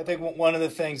 I think one of the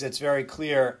things that's very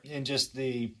clear in just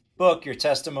the book, your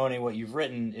testimony, what you've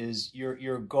written, is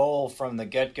your goal from the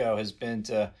get-go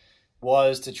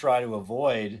was to try to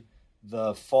avoid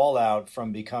the fallout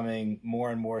from becoming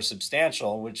more and more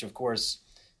substantial, which of course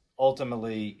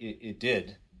ultimately it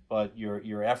did. But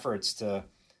your efforts to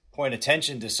point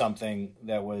attention to something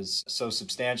that was so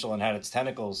substantial and had its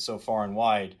tentacles so far and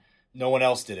wide, no one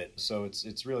else did it. So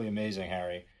it's really amazing,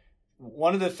 Harry.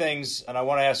 One of the things, and I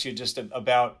want to ask you just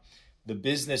about the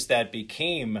business that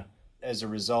became as a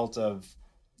result of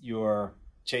your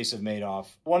chase of Madoff.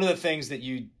 One of the things that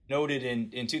you noted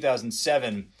in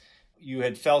 2007, you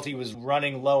had felt he was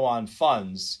running low on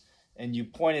funds, and you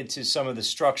pointed to some of the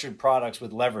structured products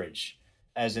with leverage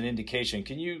as an indication.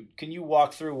 Can you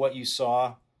walk through what you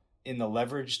saw in the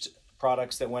leveraged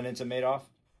products that went into Madoff?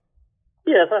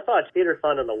 Yes, I saw a cheater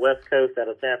fund on the West Coast out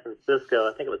of San Francisco.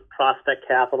 I think it was Prospect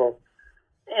Capital.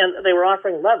 And they were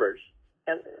offering leverage.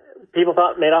 And people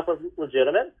thought Madoff was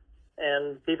legitimate.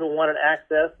 And people wanted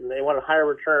access, and they wanted higher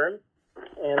returns.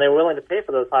 And they were willing to pay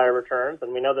for those higher returns.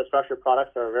 And we know that structured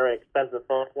products are a very expensive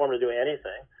form to do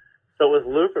anything. So it was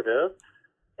lucrative.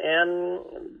 And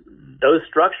those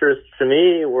structures, to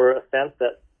me, were a sense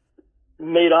that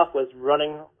Madoff was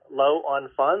running low on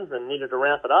funds and needed to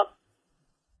ramp it up,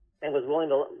 and was willing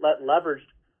to let leveraged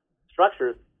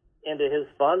structures into his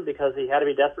fund because he had to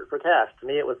be desperate for cash. To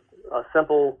me, it was a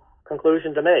simple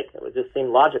conclusion to make. It would just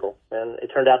seem logical, and it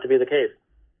turned out to be the case.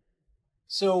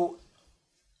 So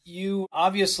you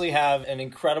obviously have an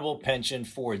incredible penchant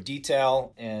for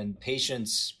detail and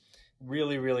patience,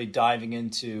 really, really diving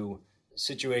into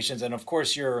situations. And of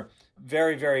course, you're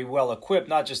very, very well equipped,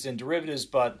 not just in derivatives,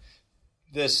 but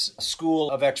this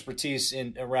school of expertise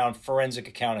around forensic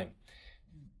accounting.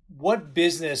 What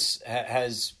business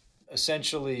has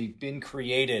essentially been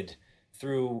created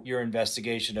through your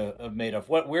investigation of Madoff?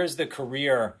 Where's the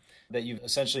career that you've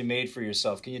essentially made for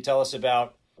yourself? Can you tell us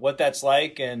about what that's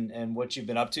like and what you've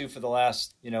been up to for the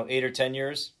last 8 or 10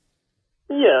 years?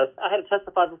 Yes, I had to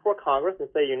testify before Congress and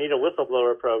say you need a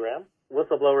whistleblower program.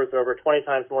 Whistleblowers are over 20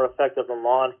 times more effective than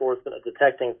law enforcement at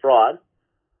detecting fraud.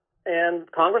 And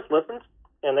Congress listened,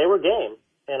 and they were game.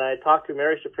 And I talked to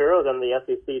Mary Shapiro, then the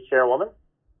SEC chairwoman,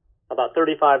 about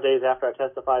 35 days after I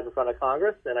testified in front of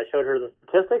Congress, and I showed her the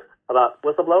statistics about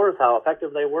whistleblowers, how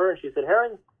effective they were, and she said, Harry,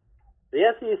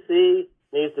 the SEC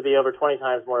needs to be over 20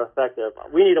 times more effective.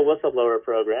 We need a whistleblower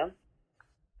program.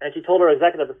 And she told her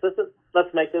executive assistant,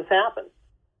 let's make this happen.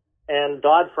 And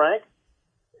Dodd-Frank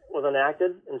was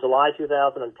enacted in July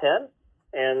 2010,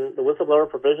 and the whistleblower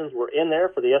provisions were in there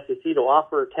for the SEC to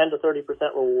offer 10 to 30%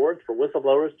 rewards for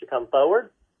whistleblowers to come forward.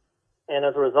 And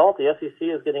as a result, the SEC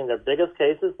is getting their biggest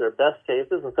cases, their best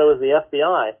cases, and so is the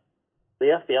FBI.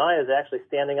 The FBI is actually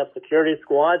standing up security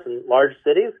squads in large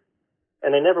cities,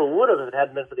 and they never would have if it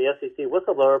hadn't been for the SEC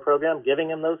whistleblower program giving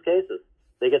them those cases.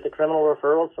 They get the criminal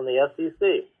referrals from the SEC.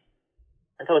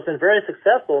 And so it's been very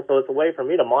successful, so it's a way for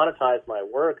me to monetize my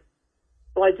work.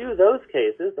 So I do those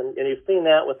cases, and you've seen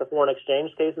that with the foreign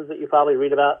exchange cases that you probably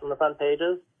read about in the front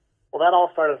pages. Well, that all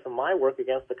started from my work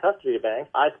against the custody bank.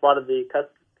 I spotted the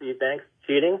custody banks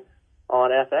cheating on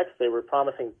FX. They were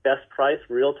promising best price,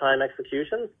 real-time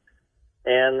executions,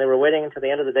 and they were waiting until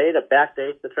the end of the day to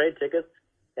backdate the trade tickets.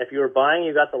 If you were buying,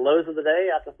 you got the lows of the day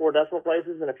after 4 decimal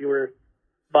places, and if you were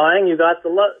buying, you got the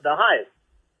highs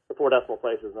to 4 decimal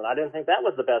places. And I didn't think that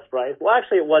was the best price. Well,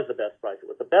 actually, it was the best price. It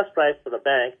was the best price for the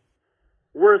bank,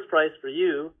 worst price for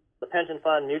you, the pension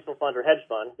fund, mutual fund, or hedge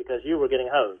fund, because you were getting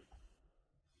hosed.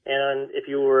 And if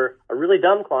you were a really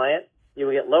dumb client, you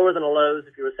would get lower than the lows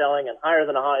if you were selling and higher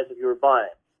than the highs if you were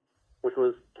buying, which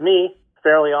was, to me,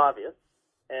 fairly obvious.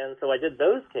 And so I did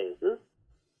those cases.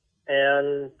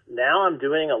 And now I'm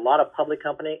doing a lot of public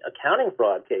company accounting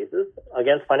fraud cases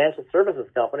against financial services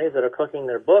companies that are cooking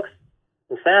their books.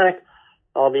 In fact,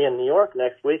 I'll be in New York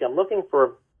next week. I'm looking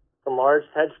for some large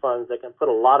hedge funds that can put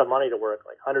a lot of money to work,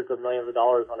 like hundreds of millions of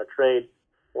dollars on a trade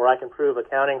where I can prove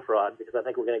accounting fraud, because I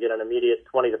think we're going to get an immediate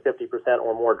 20 to 50%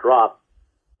 or more drop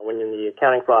when the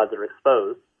accounting frauds are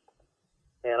exposed.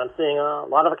 And I'm seeing a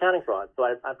lot of accounting fraud. So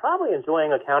I'm probably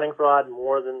enjoying accounting fraud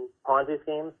more than Ponzi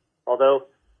schemes, although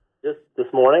just this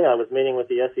morning I was meeting with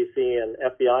the SEC and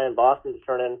FBI in Boston to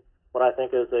turn in what I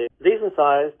think is a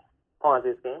decent-sized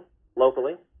Ponzi scheme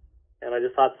locally. And I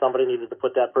just thought somebody needed to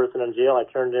put that person in jail.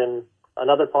 I turned in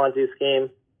another Ponzi scheme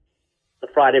the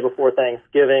Friday before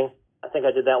Thanksgiving. I think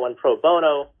I did that one pro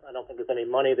bono. I don't think there's any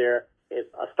money there. It's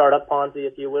a startup Ponzi,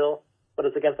 if you will, but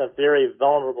it's against a very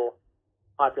vulnerable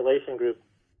population group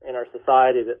in our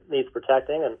society that needs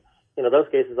protecting. And, those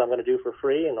cases I'm going to do for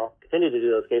free, and I'll continue to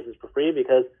do those cases for free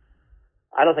because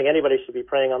I don't think anybody should be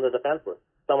preying on the defenseless.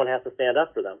 Someone has to stand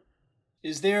up for them.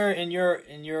 Is there, in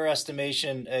your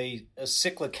estimation, a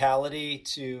cyclicality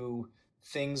to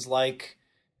things like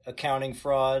accounting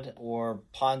fraud or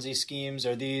Ponzi schemes?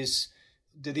 Do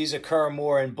these occur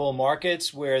more in bull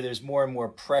markets where there's more and more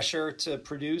pressure to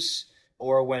produce,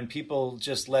 or when people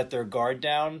just let their guard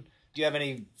down? Do you have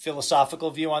any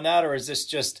philosophical view on that, or is this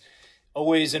just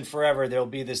always and forever there'll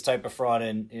be this type of fraud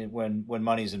when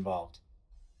money's involved?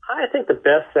 I think the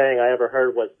best saying I ever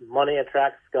heard was money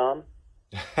attracts scum.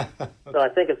 Okay. So I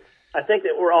think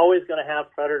that we're always going to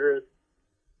have predators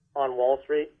on Wall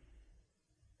Street,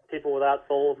 people without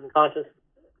souls and conscience.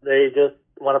 They just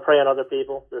want to prey on other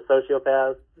people. They're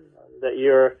sociopaths. That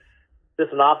you're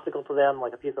just an obstacle to them,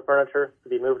 like a piece of furniture to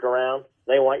be moved around.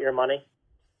 They want your money.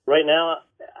 Right now,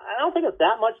 I don't think it's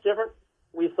that much different.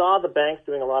 We saw the banks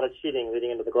doing a lot of cheating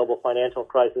leading into the global financial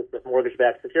crisis with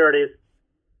mortgage-backed securities,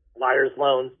 liar's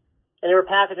loans, and they were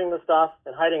packaging the stuff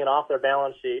and hiding it off their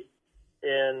balance sheet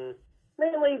in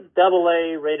mainly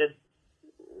AA rated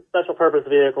special purpose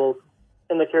vehicles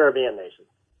in the Caribbean nations.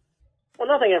 Well,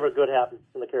 nothing ever good happens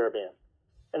in the Caribbean.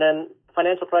 And then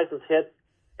financial crisis hits,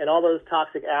 and all those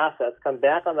toxic assets come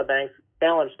back on the bank's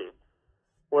balance sheet,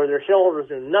 where their shareholders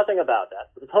knew nothing about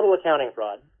that. It's a total accounting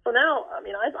fraud. So now,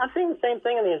 I'm seeing the same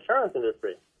thing in the insurance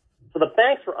industry. So the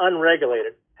banks were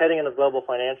unregulated heading into the global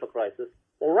financial crisis.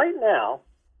 Well, right now,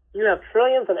 you have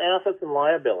trillions in assets and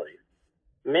liabilities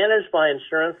managed by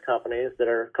insurance companies that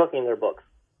are cooking their books.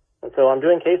 And so I'm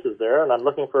doing cases there, and I'm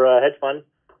looking for a hedge fund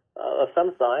of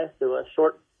some size to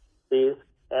short these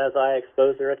as I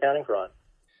expose their accounting fraud.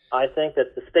 I think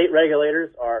that the state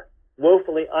regulators are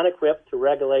woefully unequipped to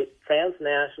regulate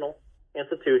transnational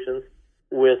institutions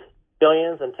with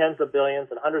billions and tens of billions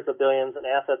and hundreds of billions in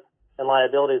assets and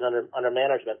liabilities under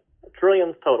management,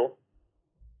 trillions total.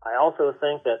 I also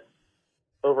think that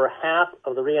over half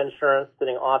of the reinsurance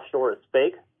sitting offshore is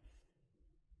fake.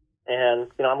 And,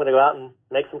 I'm going to go out and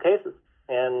make some cases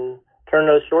and turn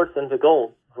those shorts into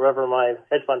gold. Wherever my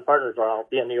hedge fund partners are, I'll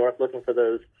be in New York looking for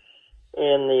those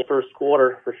in the first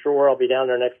quarter for sure. I'll be down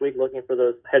there next week looking for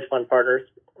those hedge fund partners.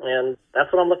 And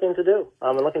that's what I'm looking to do.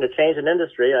 I'm looking to change an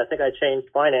industry. I think I changed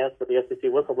finance with the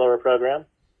SEC whistleblower program.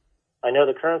 I know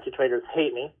the currency traders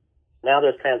hate me. Now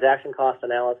there's transaction cost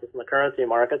analysis in the currency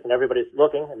markets, and everybody's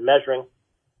looking and measuring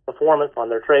performance on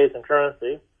their trades in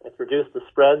currency. It's reduced the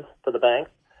spreads to the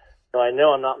banks. So I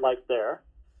know I'm not liked there.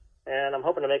 And I'm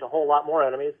hoping to make a whole lot more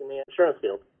enemies in the insurance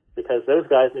field. because those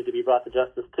guys need to be brought to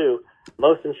justice too.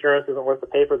 Most insurance isn't worth the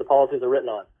paper the policies are written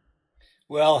on.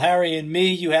 Well, Harry, and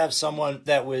me, you have someone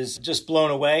that was just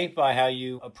blown away by how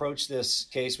you approached this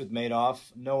case with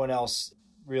Madoff. No one else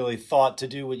really thought to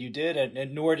do what you did,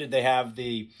 and nor did they have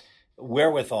the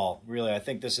wherewithal, really. I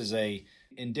think this is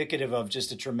indicative of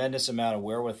just a tremendous amount of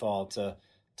wherewithal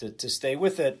to stay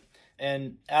with it.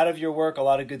 And out of your work, a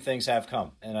lot of good things have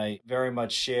come. And I very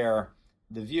much share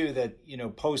the view that,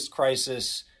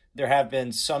 post-crisis, there have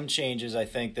been some changes, I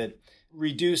think, that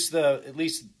reduce at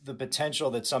least the potential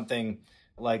that something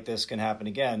like this can happen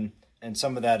again. And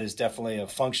some of that is definitely a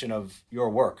function of your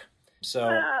work. So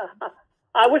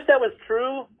I wish that was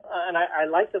true. And I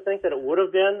like to think that it would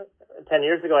have been. 10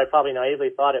 years ago, I probably naively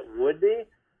thought it would be.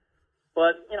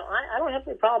 But, I don't have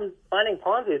any problem finding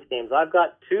Ponzi schemes. I've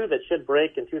got two that should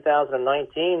break in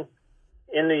 2019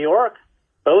 in New York,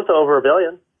 both over $1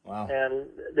 billion. Wow. And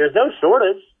there's no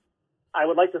shortage. I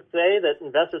would like to say that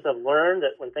investors have learned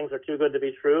that when things are too good to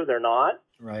be true, they're not.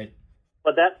 Right.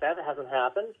 But that hasn't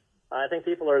happened. I think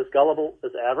people are as gullible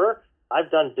as ever. I've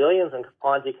done billions in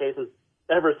Ponzi cases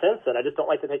ever since then. I just don't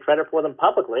like to take credit for them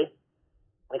publicly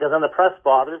because then the press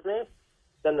bothers me.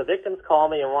 Then the victims call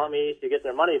me and want me to get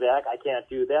their money back. I can't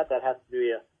do that. That has to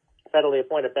be a federally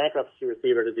appointed bankruptcy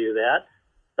receiver to do that.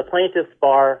 The plaintiff's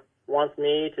bar wants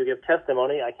me to give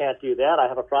testimony. I can't do that. I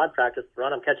have a fraud practice to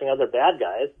run. I'm catching other bad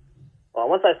guys. Well,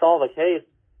 once I solve a case,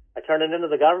 I turn it into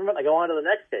the government. I go on to the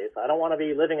next case. I don't want to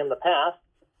be living in the past.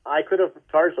 I could have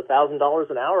charged $1,000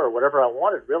 an hour or whatever I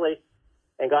wanted, really,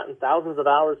 and gotten thousands of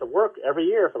hours of work every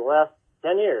year for the last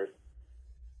 10 years,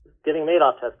 giving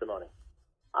Madoff testimony.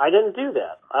 I didn't do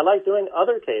that. I like doing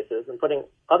other cases and putting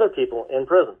other people in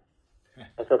prison.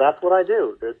 And so that's what I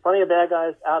do. There's plenty of bad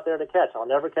guys out there to catch. I'll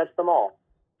never catch them all.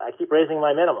 I keep raising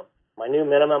my minimum. My new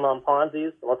minimum on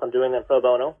Ponzi's, unless I'm doing them pro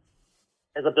bono,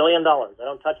 is $1 billion. I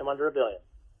don't touch them under $1 billion.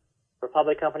 For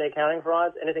public company accounting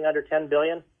frauds, anything under $10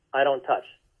 billion, I don't touch.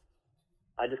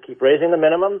 I just keep raising the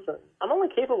minimums. I'm only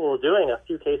capable of doing a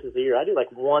few cases a year. I do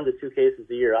like 1 to 2 cases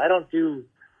a year. I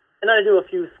do a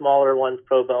few smaller ones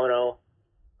pro bono,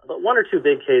 but 1 or 2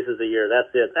 big cases a year. That's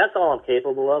it. That's all I'm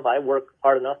capable of. I work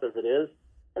hard enough as it is,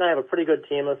 and I have a pretty good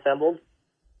team assembled,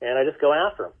 and I just go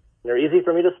after them. They're easy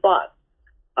for me to spot.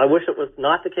 I wish it was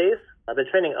not the case. I've been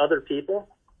training other people.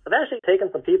 I've actually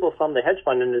taken some people from the hedge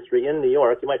fund industry in New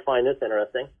York. You might find this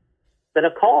interesting. That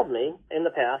have called me in the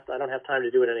past. I don't have time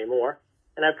to do it anymore.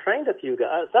 And I've trained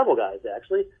several guys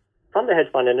actually, from the hedge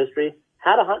fund industry,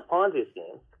 how to hunt Ponzi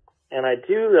schemes. And I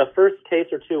do the first case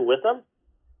or two with them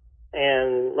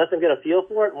and let them get a feel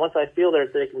for it. And once I feel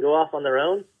that they can go off on their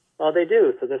own, well, they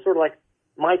do. So they're sort of like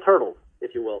my turtles,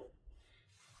 if you will.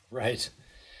 Right.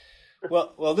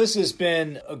 Well, this has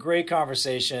been a great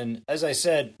conversation. As I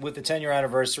said, with the 10-year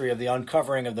anniversary of the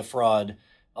uncovering of the fraud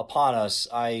upon us,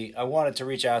 I wanted to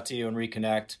reach out to you and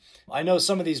reconnect. I know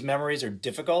some of these memories are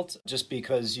difficult just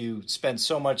because you spent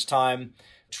so much time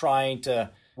trying to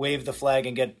wave the flag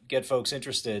and get folks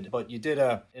interested, but you did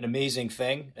an amazing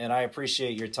thing, and I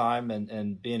appreciate your time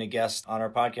and being a guest on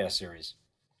our podcast series.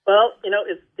 Well,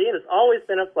 Dean, it's always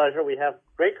been a pleasure. We have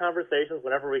great conversations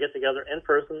whenever we get together in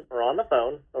person or on the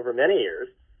phone over many years.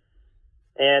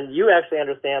 And you actually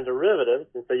understand derivatives,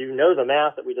 and so you know the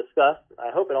math that we discussed. I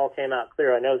hope it all came out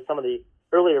clear. I know some of the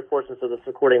earlier portions of this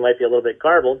recording might be a little bit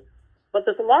garbled, but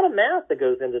there's a lot of math that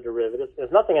goes into derivatives.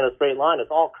 There's nothing in a straight line.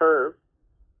 It's all curves.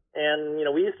 And,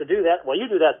 we used to do that. Well, you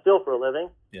do that still for a living.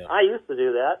 Yeah. I used to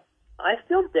do that. I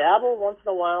still dabble once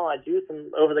in a while. I do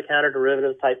some over-the-counter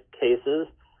derivative type cases.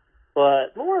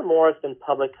 But more and more it's been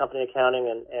public company accounting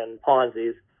and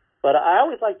Ponzi's. But I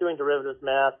always like doing derivatives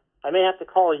math. I may have to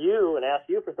call you and ask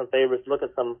you for some favors to look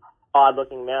at some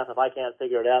odd-looking math. If I can't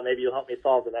figure it out, maybe you'll help me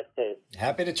solve the next case.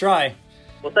 Happy to try.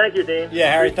 Well, thank you, Dean.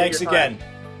 Yeah, Harry, thanks again.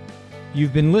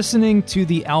 You've been listening to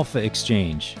the Alpha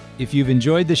Exchange. If you've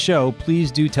enjoyed the show, please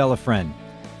do tell a friend.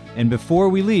 And before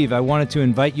we leave, I wanted to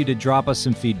invite you to drop us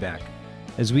some feedback,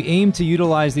 as we aim to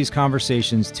utilize these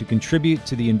conversations to contribute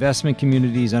to the investment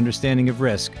community's understanding of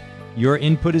risk. Your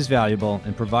input is valuable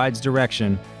and provides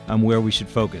direction on where we should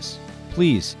focus.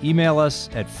 Please email us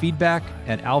at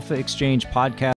feedback@alphaexchangepodcast.com.